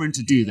determined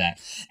to do that.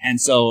 And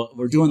so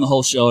we're doing the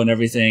whole show and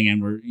everything.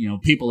 And we're,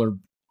 people are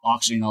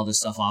auctioning all this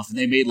stuff off. And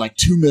they made like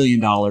 $2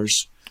 million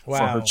for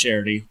her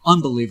charity.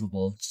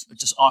 Unbelievable.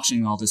 Just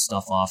auctioning all this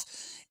stuff off.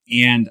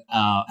 And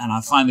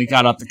I finally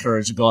got up the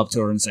courage to go up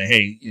to her and say,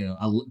 hey,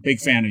 I'm a big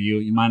fan of you.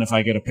 You mind if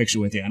I get a picture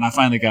with you? And I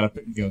finally got a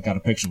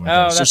picture with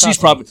her. So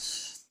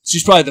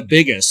she's probably the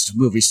biggest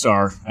movie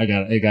star I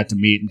got to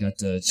meet and got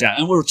to chat.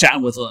 And we were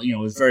chatting with,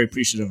 was very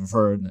appreciative of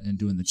her and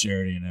doing the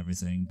charity and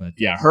everything. But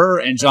yeah, her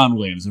and John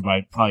Williams are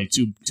probably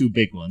two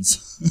big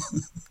ones.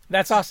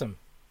 That's awesome.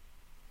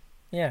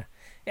 Yeah.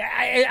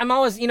 I'm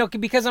always,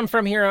 because I'm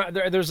from here,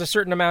 there's a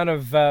certain amount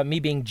of me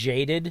being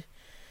jaded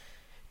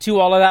to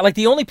all of that. Like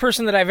the only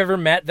person that I've ever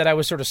met that I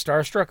was sort of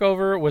starstruck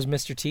over was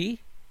Mr. T.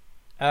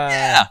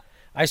 Yeah.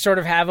 I sort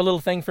of have a little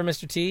thing for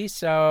Mr. T,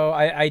 so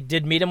I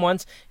did meet him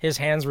once. His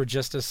hands were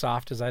just as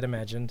soft as I'd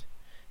imagined.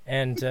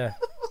 And of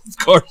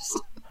course.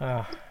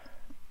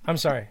 I'm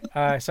sorry.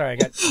 I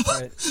got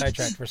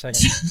sidetracked for a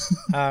second.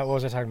 What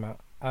was I talking about?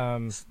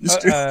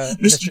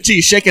 Mr.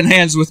 T, shaking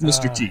hands with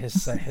Mr. T.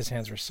 His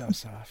hands were so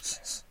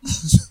soft.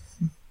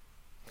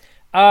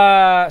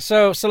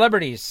 So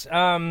celebrities.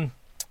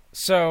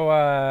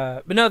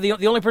 But no,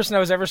 the only person I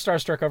was ever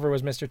starstruck over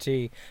was Mr.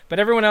 T. But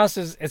everyone else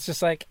it's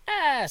just like,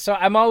 So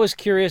I'm always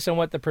curious on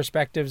what the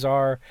perspectives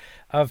are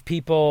of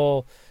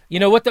people. You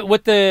know, what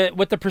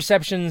the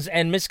perceptions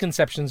and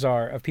misconceptions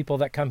are of people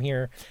that come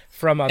here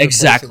from other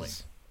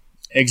places.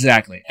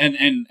 Exactly.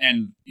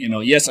 And you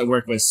know, yes, I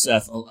worked with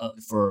Seth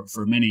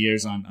for many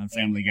years on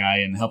Family Guy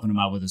and helping him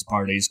out with his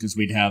parties, because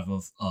he'd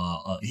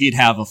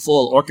have a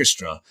full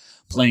orchestra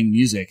playing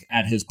music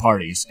at his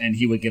parties, and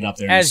he would get up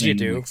there and sing.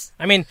 As you do.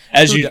 I mean,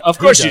 of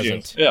course you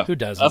do. Yeah. Who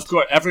doesn't? Of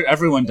course,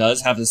 everyone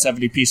does have a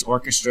 70-piece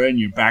orchestra in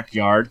your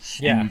backyard,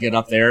 and you get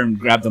up there and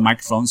grab the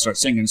microphone and start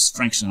singing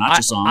Frank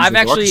Sinatra songs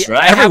with the orchestra.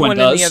 I have one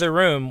in the other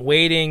room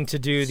waiting to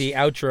do the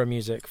outro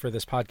music for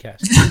this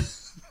podcast.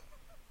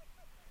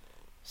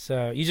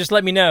 So you just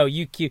let me know.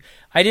 They're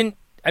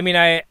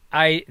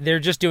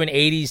just doing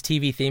 80s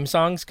TV theme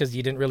songs because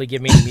you didn't really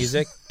give me any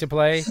music to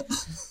play.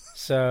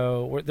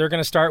 So they're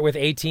going to start with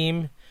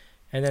A-Team,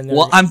 and then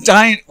I'm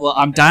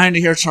dying to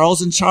hear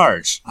Charles in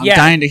Charge. I'm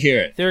dying to hear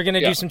it. They're going to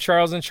do some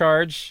Charles in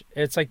Charge.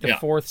 It's like the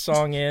fourth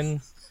song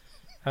in.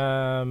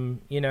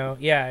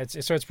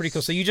 It's pretty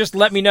cool. So you just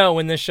let me know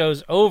when this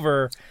show's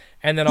over,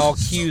 and then I'll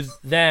cue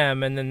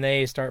them, and then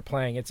they start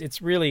playing.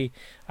 It's really.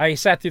 I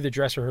sat through the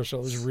dress rehearsal.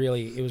 It was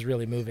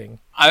really moving.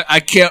 I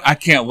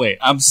can't wait.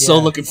 I'm so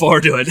looking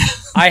forward to it.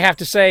 I have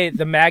to say,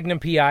 the Magnum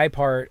PI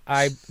part,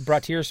 I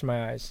brought tears to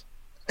my eyes.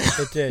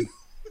 It did.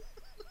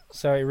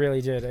 So it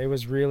really did. It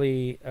was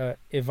really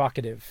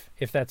evocative,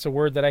 if that's a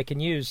word that I can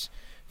use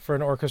for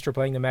an orchestra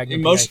playing the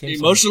Magnum PI theme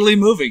song. Emotionally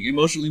moving,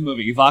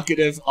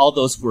 evocative, all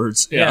those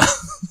words. Yeah.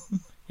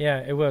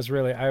 Yeah, it was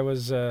really. I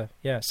was, So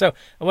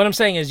what I'm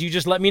saying is, you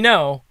just let me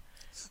know,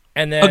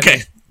 and then...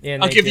 Okay,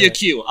 I'll give you a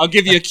cue. I'll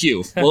give you a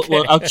cue.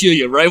 I'll cue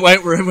you right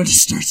when you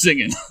start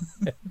singing.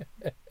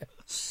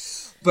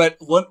 But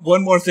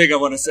one more thing I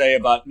want to say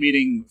about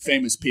meeting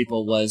famous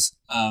people was,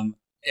 and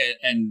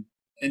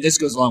this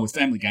goes along with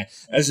Family Guy.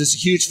 I was just a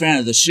huge fan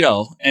of the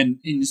show, and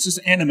it's just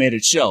an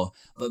animated show.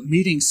 But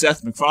meeting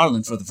Seth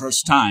MacFarlane for the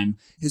first time,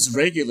 his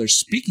regular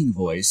speaking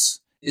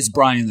voice is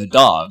Brian the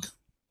dog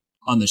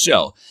on the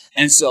show.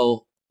 And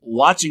so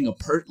watching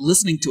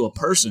listening to a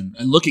person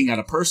and looking at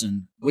a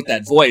person with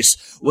that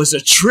voice was a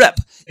trip.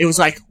 It was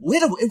like,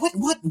 wait a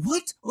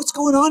minute, what's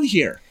going on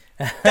here?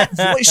 That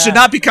voice should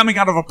not be coming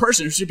out of a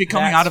person. It should be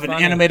coming out of an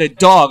animated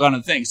dog on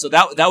a thing. So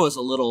that was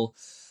a little,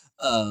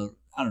 I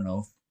don't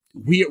know,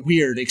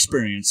 weird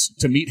experience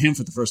to meet him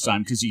for the first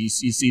time, because you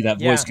see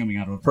that voice coming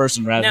out of a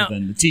person rather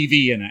than the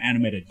TV and an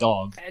animated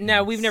dog.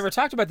 Now, we've never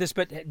talked about this,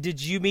 but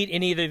did you meet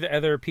any of the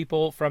other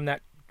people from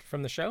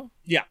the show?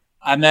 Yeah.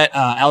 I met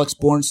Alex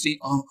Bornstein.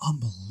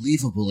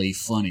 Unbelievably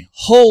funny.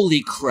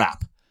 Holy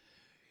crap.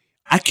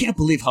 I can't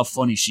believe how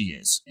funny she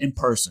is in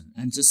person.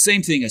 And the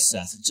same thing as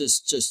Seth.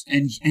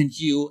 And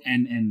you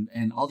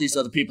and all these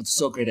other people,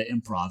 so great at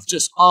improv.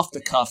 Just off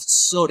the cuff,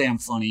 so damn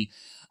funny.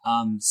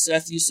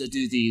 Seth used to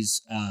do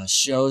these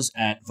shows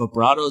at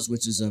Vibratos,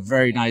 which is a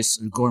very nice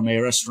gourmet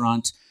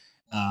restaurant,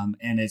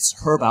 and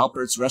it's Herb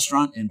Alpert's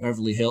restaurant in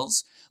Beverly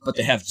Hills. But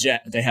they have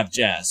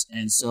jazz,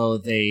 and so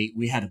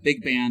we had a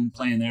big band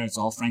playing there. It's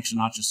all Frank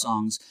Sinatra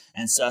songs,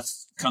 and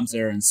Seth comes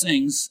there and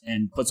sings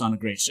and puts on a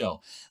great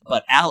show.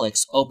 But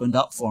Alex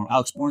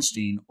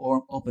Bornstein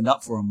opened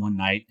up for him one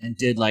night and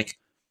did like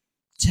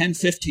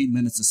 10-15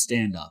 minutes of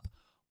stand up.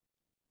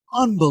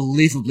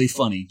 Unbelievably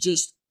funny,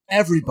 just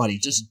everybody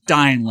just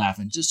dying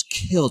laughing, just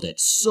killed it.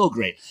 So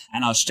great.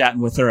 And I was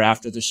chatting with her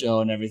after the show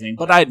and everything,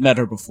 but I had met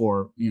her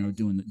before,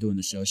 doing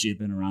the show. She had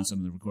been around some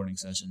of the recording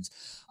sessions.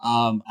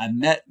 I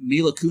met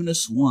Mila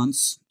Kunis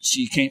once.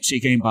 She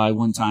came by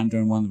one time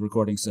during one of the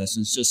recording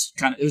sessions.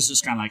 It was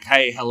just kind of like,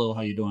 hey, hello,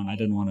 how you doing? I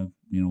didn't want to,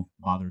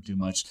 bother too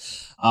much.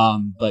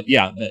 But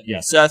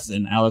Seth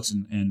and Alex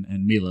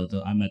and Mila,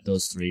 I met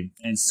those three.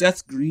 And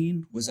Seth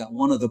Green was at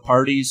one of the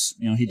parties.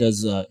 He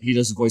does the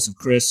voice of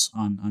Chris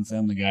on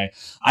Family Guy.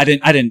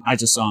 I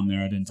just saw him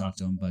there. I didn't talk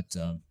to him, but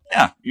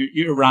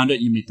you're around it.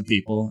 You meet the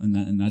people,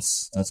 and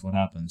that's what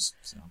happens.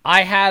 So.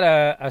 I had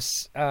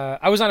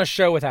I was on a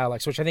show with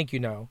Alex, which I think you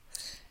know.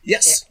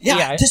 Yes.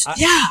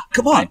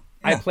 Come on.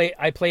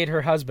 I played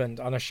her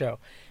husband on a show,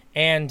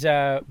 and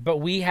but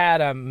we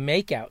had a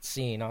makeout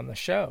scene on the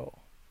show,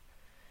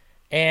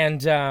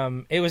 and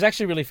it was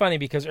actually really funny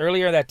because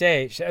earlier that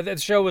day, the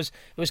show was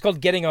called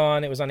Getting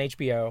On. It was on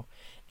HBO,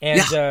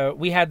 and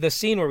we had this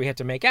scene where we had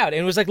to make out,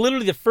 and it was like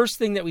literally the first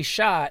thing that we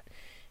shot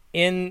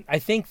in, I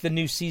think, the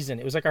new season.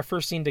 It was like our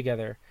first scene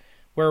together,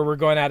 where we're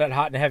going out at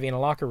hot and heavy in a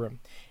locker room,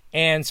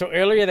 and so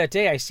earlier that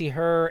day I see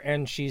her,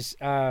 and she's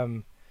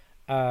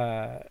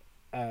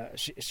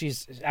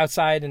she's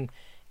outside, and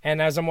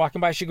as I'm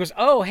walking by, she goes,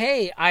 "Oh,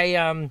 hey,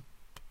 I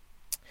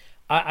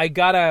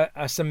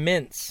got some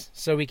mints,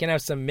 so we can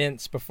have some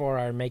mints before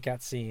our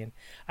makeout scene."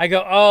 I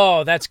go,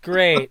 "Oh, that's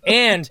great,"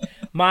 and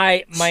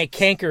my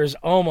canker's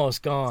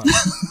almost gone,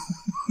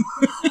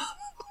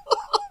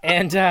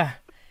 and I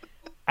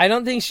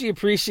don't think she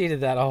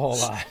appreciated that a whole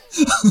lot.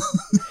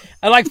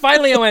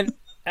 Finally I went,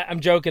 I'm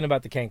joking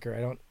about the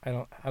canker. I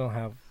don't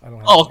have.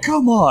 Oh,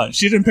 come on!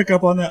 She didn't pick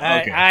up on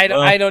that. Okay.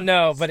 I don't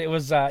know, but it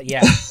was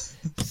yeah.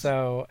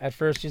 So at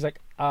first she's like,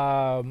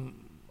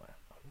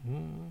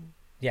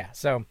 yeah.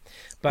 So,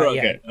 but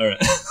okay. Yeah. All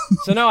right.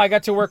 So no, I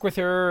got to work with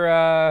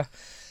her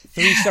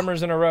 3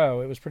 summers in a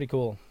row. It was pretty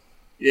cool.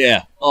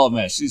 Yeah. Oh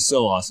man, she's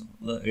so awesome.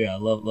 Yeah,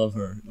 love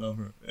her.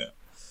 Yeah.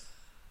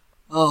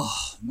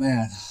 Oh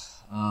man.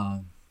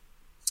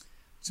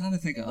 Trying to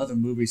think of other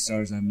movie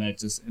stars I met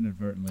just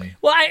inadvertently.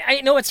 Well, I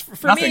know it's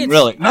for nothing me. It's,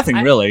 really. Nothing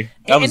really.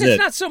 That was and it's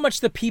it. not so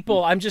much the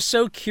people. I'm just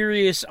so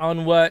curious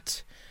on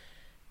what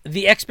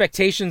the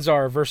expectations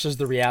are versus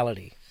the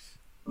reality.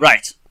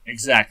 Right.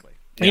 Exactly.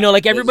 Yeah. You know,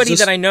 like everybody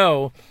that I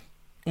know,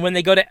 when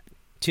they go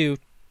to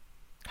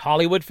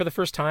Hollywood for the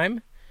first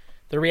time,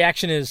 the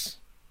reaction is,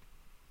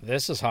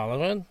 "This is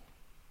Hollywood."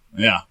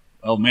 Yeah.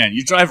 Oh man,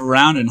 you drive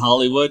around in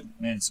Hollywood,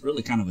 man, it's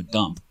really kind of a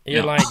dump.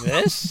 You're like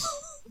this,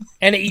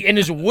 and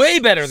it's way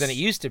better than it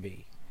used to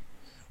be.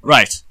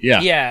 Right.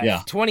 Yeah.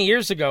 Yeah. 20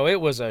 years ago,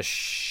 it was a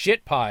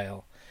shit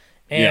pile,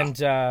 and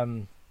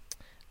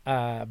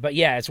but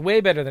yeah, it's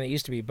way better than it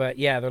used to be. But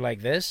yeah, they're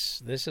like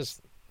this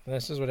is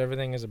what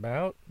everything is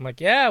about. I'm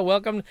like, yeah,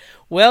 welcome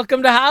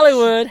to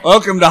Hollywood.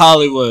 Welcome to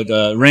Hollywood.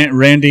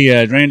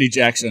 Randy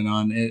Jackson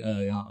on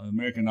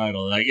American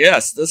Idol. Like,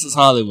 yes, this is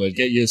Hollywood.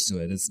 Get used to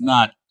it. It's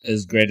not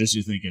as great as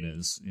you think it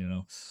is, you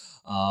know.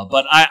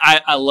 But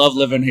I love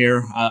living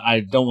here.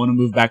 I don't want to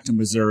move back to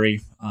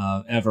Missouri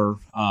ever.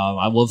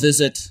 I will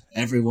visit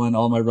everyone,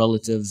 all my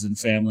relatives and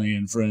family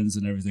and friends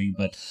and everything.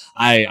 But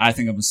I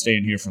think I'm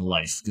staying here for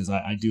life because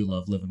I do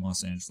love living in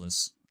Los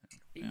Angeles.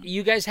 Yeah.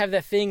 You guys have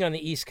that thing on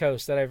the East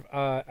Coast that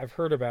I've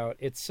heard about.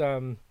 It's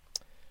hold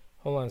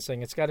on a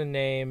second. It's got a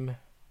name. What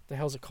the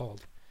hell's it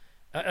called?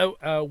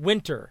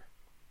 Winter.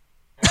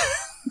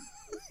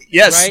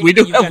 Yes, right? we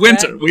do You've have got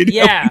winter. that? We do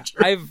have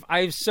winter.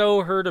 I've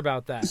so heard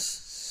about that.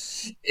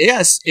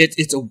 Yes,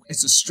 it's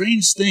a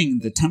strange thing.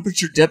 The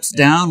temperature dips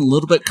down a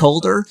little bit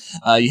colder.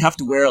 You have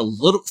to wear a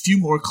few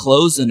more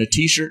clothes than a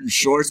t-shirt and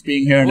shorts.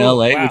 Being here in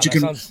LA, wow, which you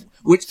can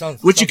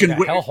sounds you can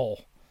like a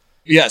hellhole.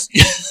 Yes,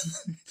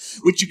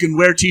 which you can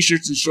wear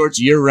t-shirts and shorts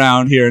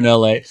year-round here in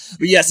LA.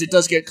 But yes, it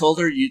does get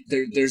colder.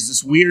 There's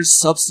this weird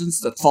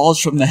substance that falls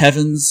from the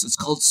heavens. It's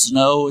called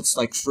snow. It's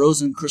like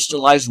frozen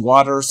crystallized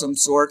water of some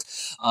sort.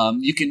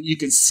 You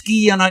can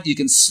ski on it. You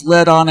can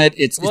sled on it.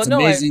 It's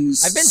amazing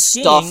I've been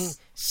stuff. Skiing.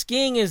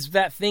 Skiing is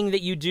that thing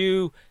that you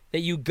do, that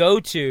you go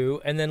to,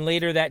 and then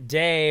later that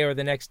day or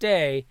the next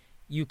day,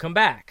 you come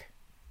back.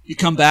 You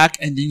come back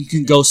and then you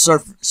can go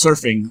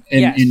surfing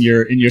in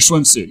your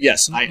swimsuit.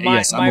 Yes,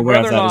 I'm aware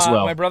of that as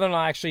well. My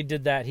brother-in-law actually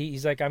did that.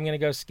 He's like, I'm going to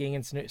go skiing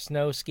and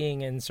snow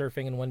skiing and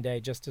surfing in one day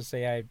just to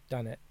say I've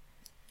done it.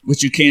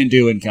 Which you can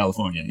do in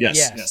California.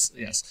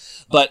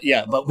 Yes. But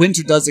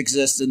winter does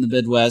exist in the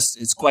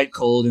Midwest. It's quite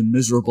cold and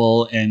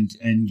miserable, and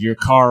your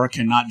car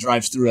cannot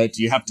drive through it.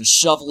 You have to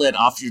shovel it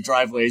off your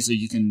driveway so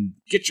you can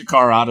get your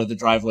car out of the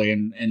driveway,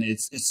 and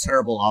it's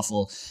terrible,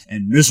 awful,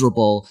 and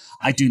miserable.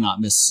 I do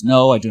not miss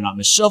snow. I do not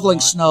miss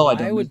shoveling snow. I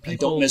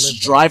don't miss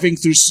driving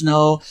through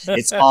snow.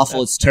 It's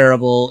awful. It's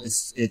terrible.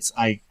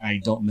 I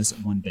don't miss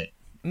it one bit.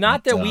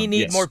 Not that we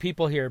need more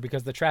people here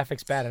because the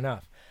traffic's bad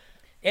enough.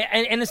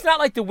 And it's not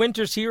like the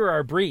winters here are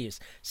a breeze.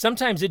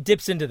 Sometimes it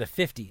dips into the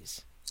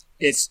 50s.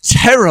 It's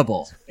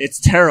terrible. It's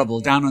terrible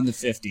down in the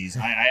 50s.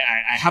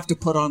 I have to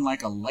put on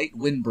like a light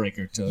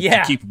windbreaker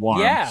to keep warm.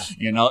 Yeah.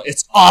 You know,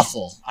 it's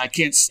awful. I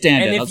can't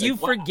stand it. And if you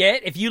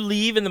forget, if you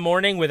leave in the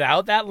morning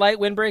without that light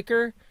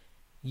windbreaker,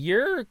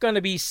 you're going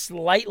to be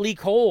slightly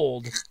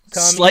cold.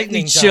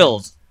 Slightly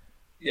chilled.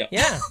 Yeah.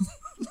 Yeah.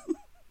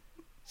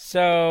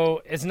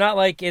 So it's not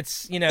like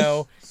it's,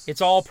 it's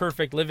all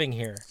perfect living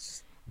here.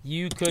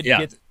 You could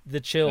get the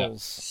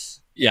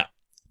chills. Yeah.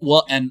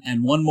 Well, and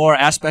one more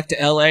aspect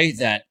to LA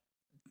that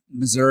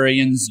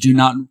Missourians do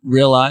not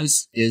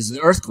realize is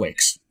the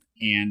earthquakes.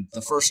 And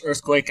the first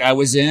earthquake I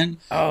was in,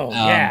 or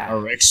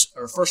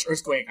first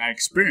earthquake I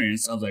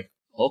experienced, I was like,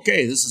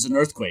 okay, this is an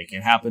earthquake.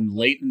 It happened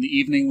late in the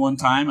evening one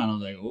time, and I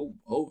was like,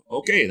 oh,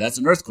 okay, that's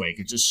an earthquake.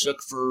 It just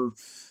shook for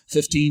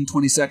 15,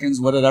 20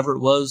 seconds, whatever it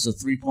was, a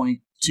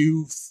 3.2,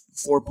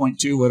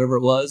 4.2, whatever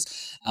it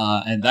was.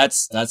 And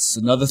that's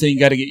another thing you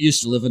got to get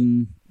used to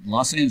living in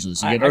Los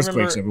Angeles. You get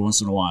earthquakes every once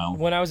in a while.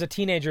 When I was a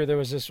teenager, there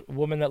was this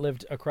woman that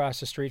lived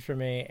across the street from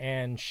me,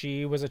 and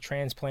she was a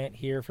transplant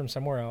here from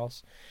somewhere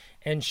else.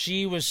 And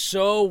she was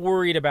so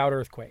worried about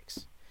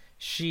earthquakes.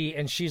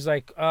 She's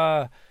like,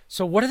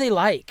 so what are they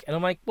like? And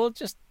I'm like, well,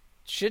 just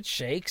shit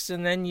shakes,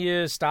 and then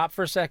you stop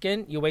for a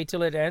second, you wait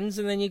till it ends,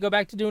 and then you go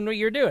back to doing what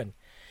you're doing.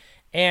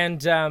 And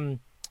then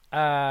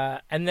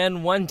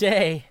one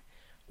day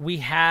we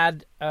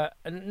had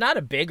not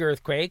a big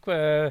earthquake,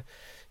 a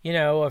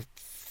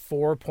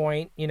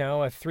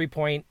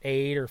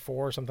 3.8 or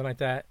 4 or something like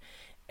that.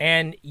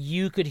 And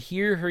you could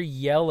hear her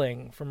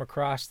yelling from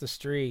across the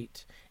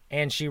street,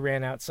 and she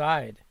ran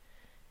outside.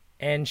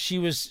 And she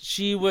was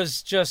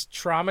just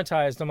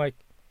traumatized. I'm like,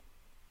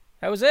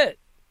 that was it.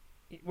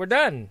 We're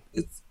done.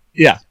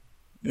 Yeah.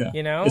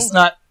 You know?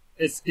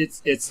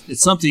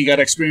 it's something you got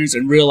to experience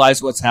and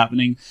realize what's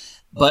happening.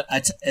 But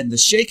and the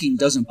shaking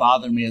doesn't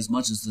bother me as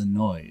much as the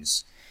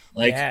noise.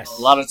 Like yes.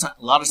 a lot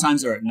of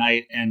times they're at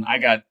night, and I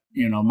got,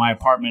 my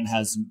apartment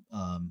has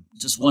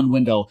just one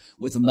window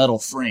with a metal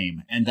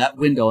frame, and that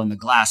window and the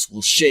glass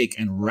will shake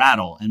and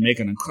rattle and make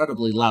an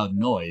incredibly loud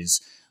noise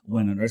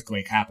when an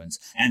earthquake happens.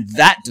 And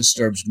that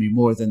disturbs me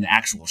more than the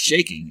actual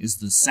shaking, is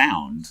the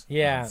sound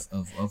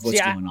of what's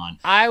going on.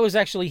 I was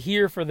actually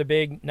here for the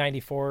big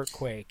 94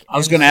 quake. I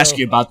was going to ask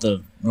you about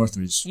the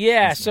Northridge.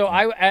 Yeah, so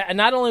I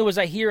not only was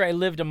I here, I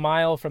lived a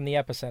mile from the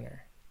epicenter.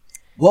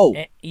 Whoa.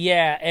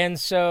 And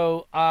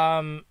so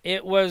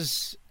it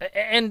was,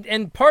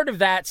 and part of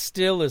that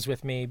still is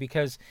with me,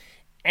 because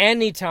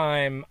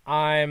anytime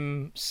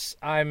I'm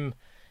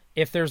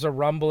if there's a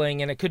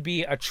rumbling, and it could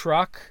be a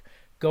truck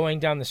going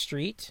down the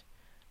street,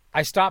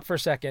 I stop for a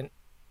second.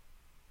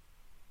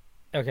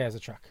 Okay, it's a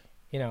truck.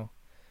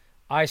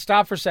 I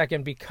stop for a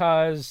second,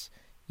 because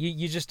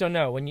you just don't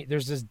know when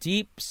there's this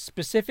deep,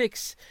 specific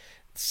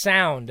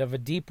sound of a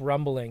deep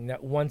rumbling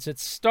that once it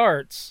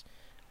starts,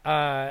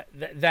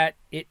 that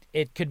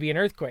it could be an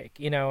earthquake,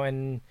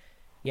 and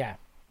yeah.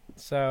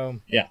 So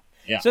yeah.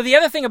 So the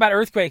other thing about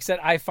earthquakes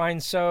that I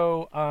find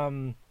so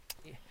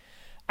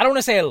I don't want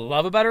to say I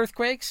love about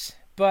earthquakes,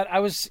 but I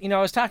was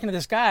talking to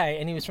this guy,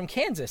 and he was from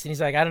Kansas, and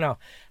he's like, I don't know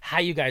how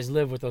you guys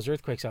live with those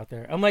earthquakes out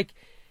there. I'm like,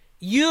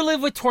 you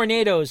live with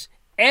tornadoes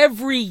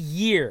every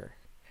year.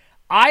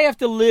 I have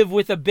to live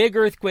with a big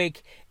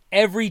earthquake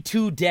every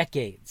 2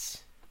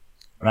 decades.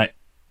 Right.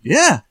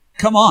 Yeah.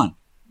 Come on.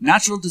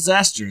 Natural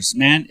disasters,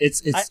 man.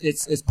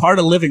 It's part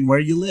of living where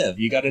you live.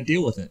 You got to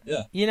deal with it.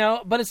 Yeah.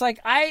 But it's like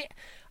I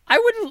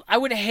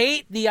would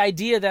hate the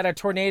idea that a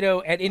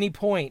tornado at any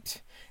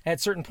point, at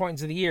certain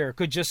points of the year,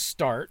 could just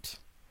start,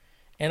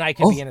 and I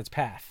could be in its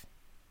path.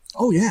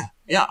 Oh yeah,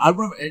 yeah. I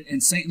remember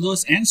in St.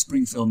 Louis and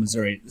Springfield,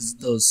 Missouri,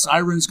 those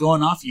sirens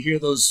going off. You hear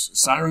those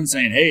sirens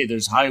saying, "Hey,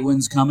 there's high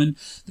winds coming.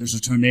 There's a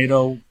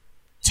tornado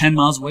 10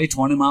 miles away,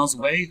 20 miles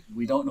away.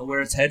 We don't know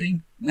where it's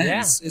heading." Man,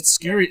 yeah. It's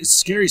scary. It's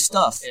scary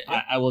stuff.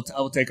 I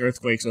will take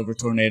earthquakes over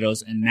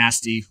tornadoes and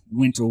nasty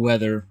winter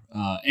weather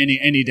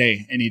any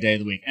day of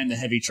the week, and the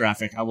heavy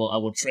traffic. I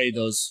will trade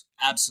those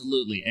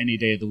absolutely any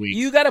day of the week.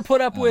 You got to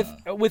put up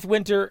with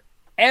winter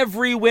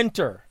every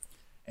winter.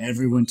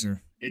 Every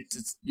winter.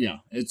 It's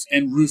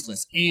and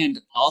ruthless,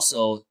 and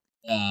also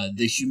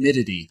the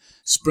humidity.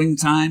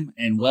 Springtime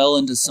and well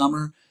into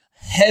summer,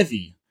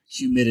 heavy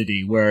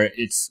humidity where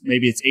it's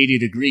 80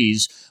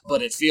 degrees,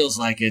 but it feels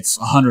like it's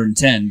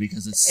 110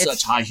 because it's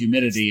such high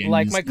humidity.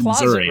 Like my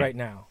closet Missouri right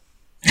now.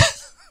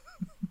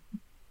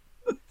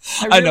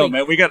 I know,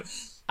 man. We got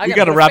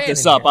to wrap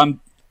this up.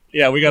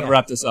 We got to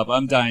wrap this up.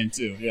 I'm dying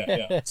too.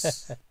 Yeah.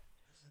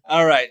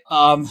 All right.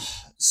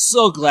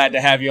 So glad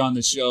to have you on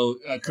the show,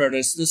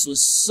 Kurtis. This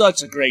was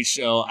such a great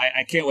show.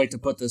 I can't wait to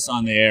put this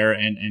on the air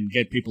and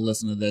get people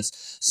listening to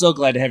this. So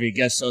glad to have you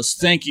guest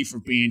host. Thank you for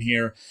being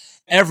here.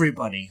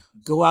 Everybody,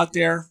 go out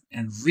there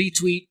and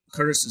retweet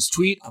Kurtis's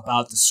tweet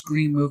about the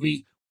Scream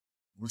movie.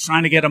 We're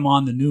trying to get him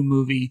on the new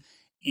movie,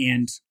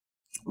 and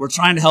we're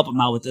trying to help him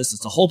out with this.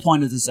 It's the whole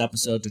point of this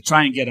episode, to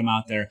try and get him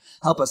out there.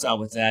 Help us out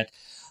with that.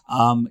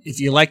 If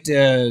you'd like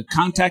to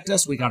contact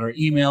us, we got our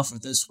email for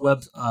this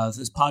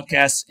this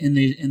podcast in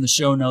the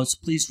show notes.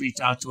 Please reach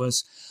out to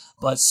us.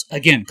 But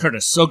again,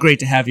 Kurtis, so great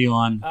to have you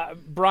on.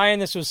 Brian,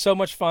 this was so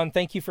much fun.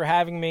 Thank you for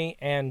having me.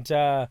 And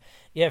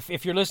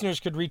if your listeners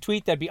could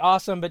retweet, that'd be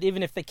awesome. But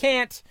even if they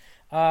can't,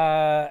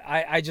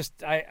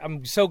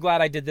 I'm so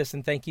glad I did this,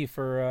 and thank you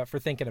for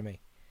thinking of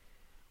me.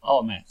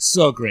 Oh man,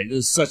 so great! This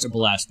is such a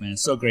blast, man.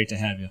 So great to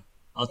have you.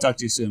 I'll talk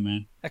to you soon,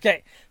 man.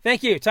 Okay,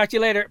 thank you. Talk to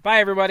you later. Bye,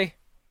 everybody.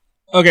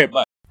 Okay,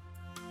 bye.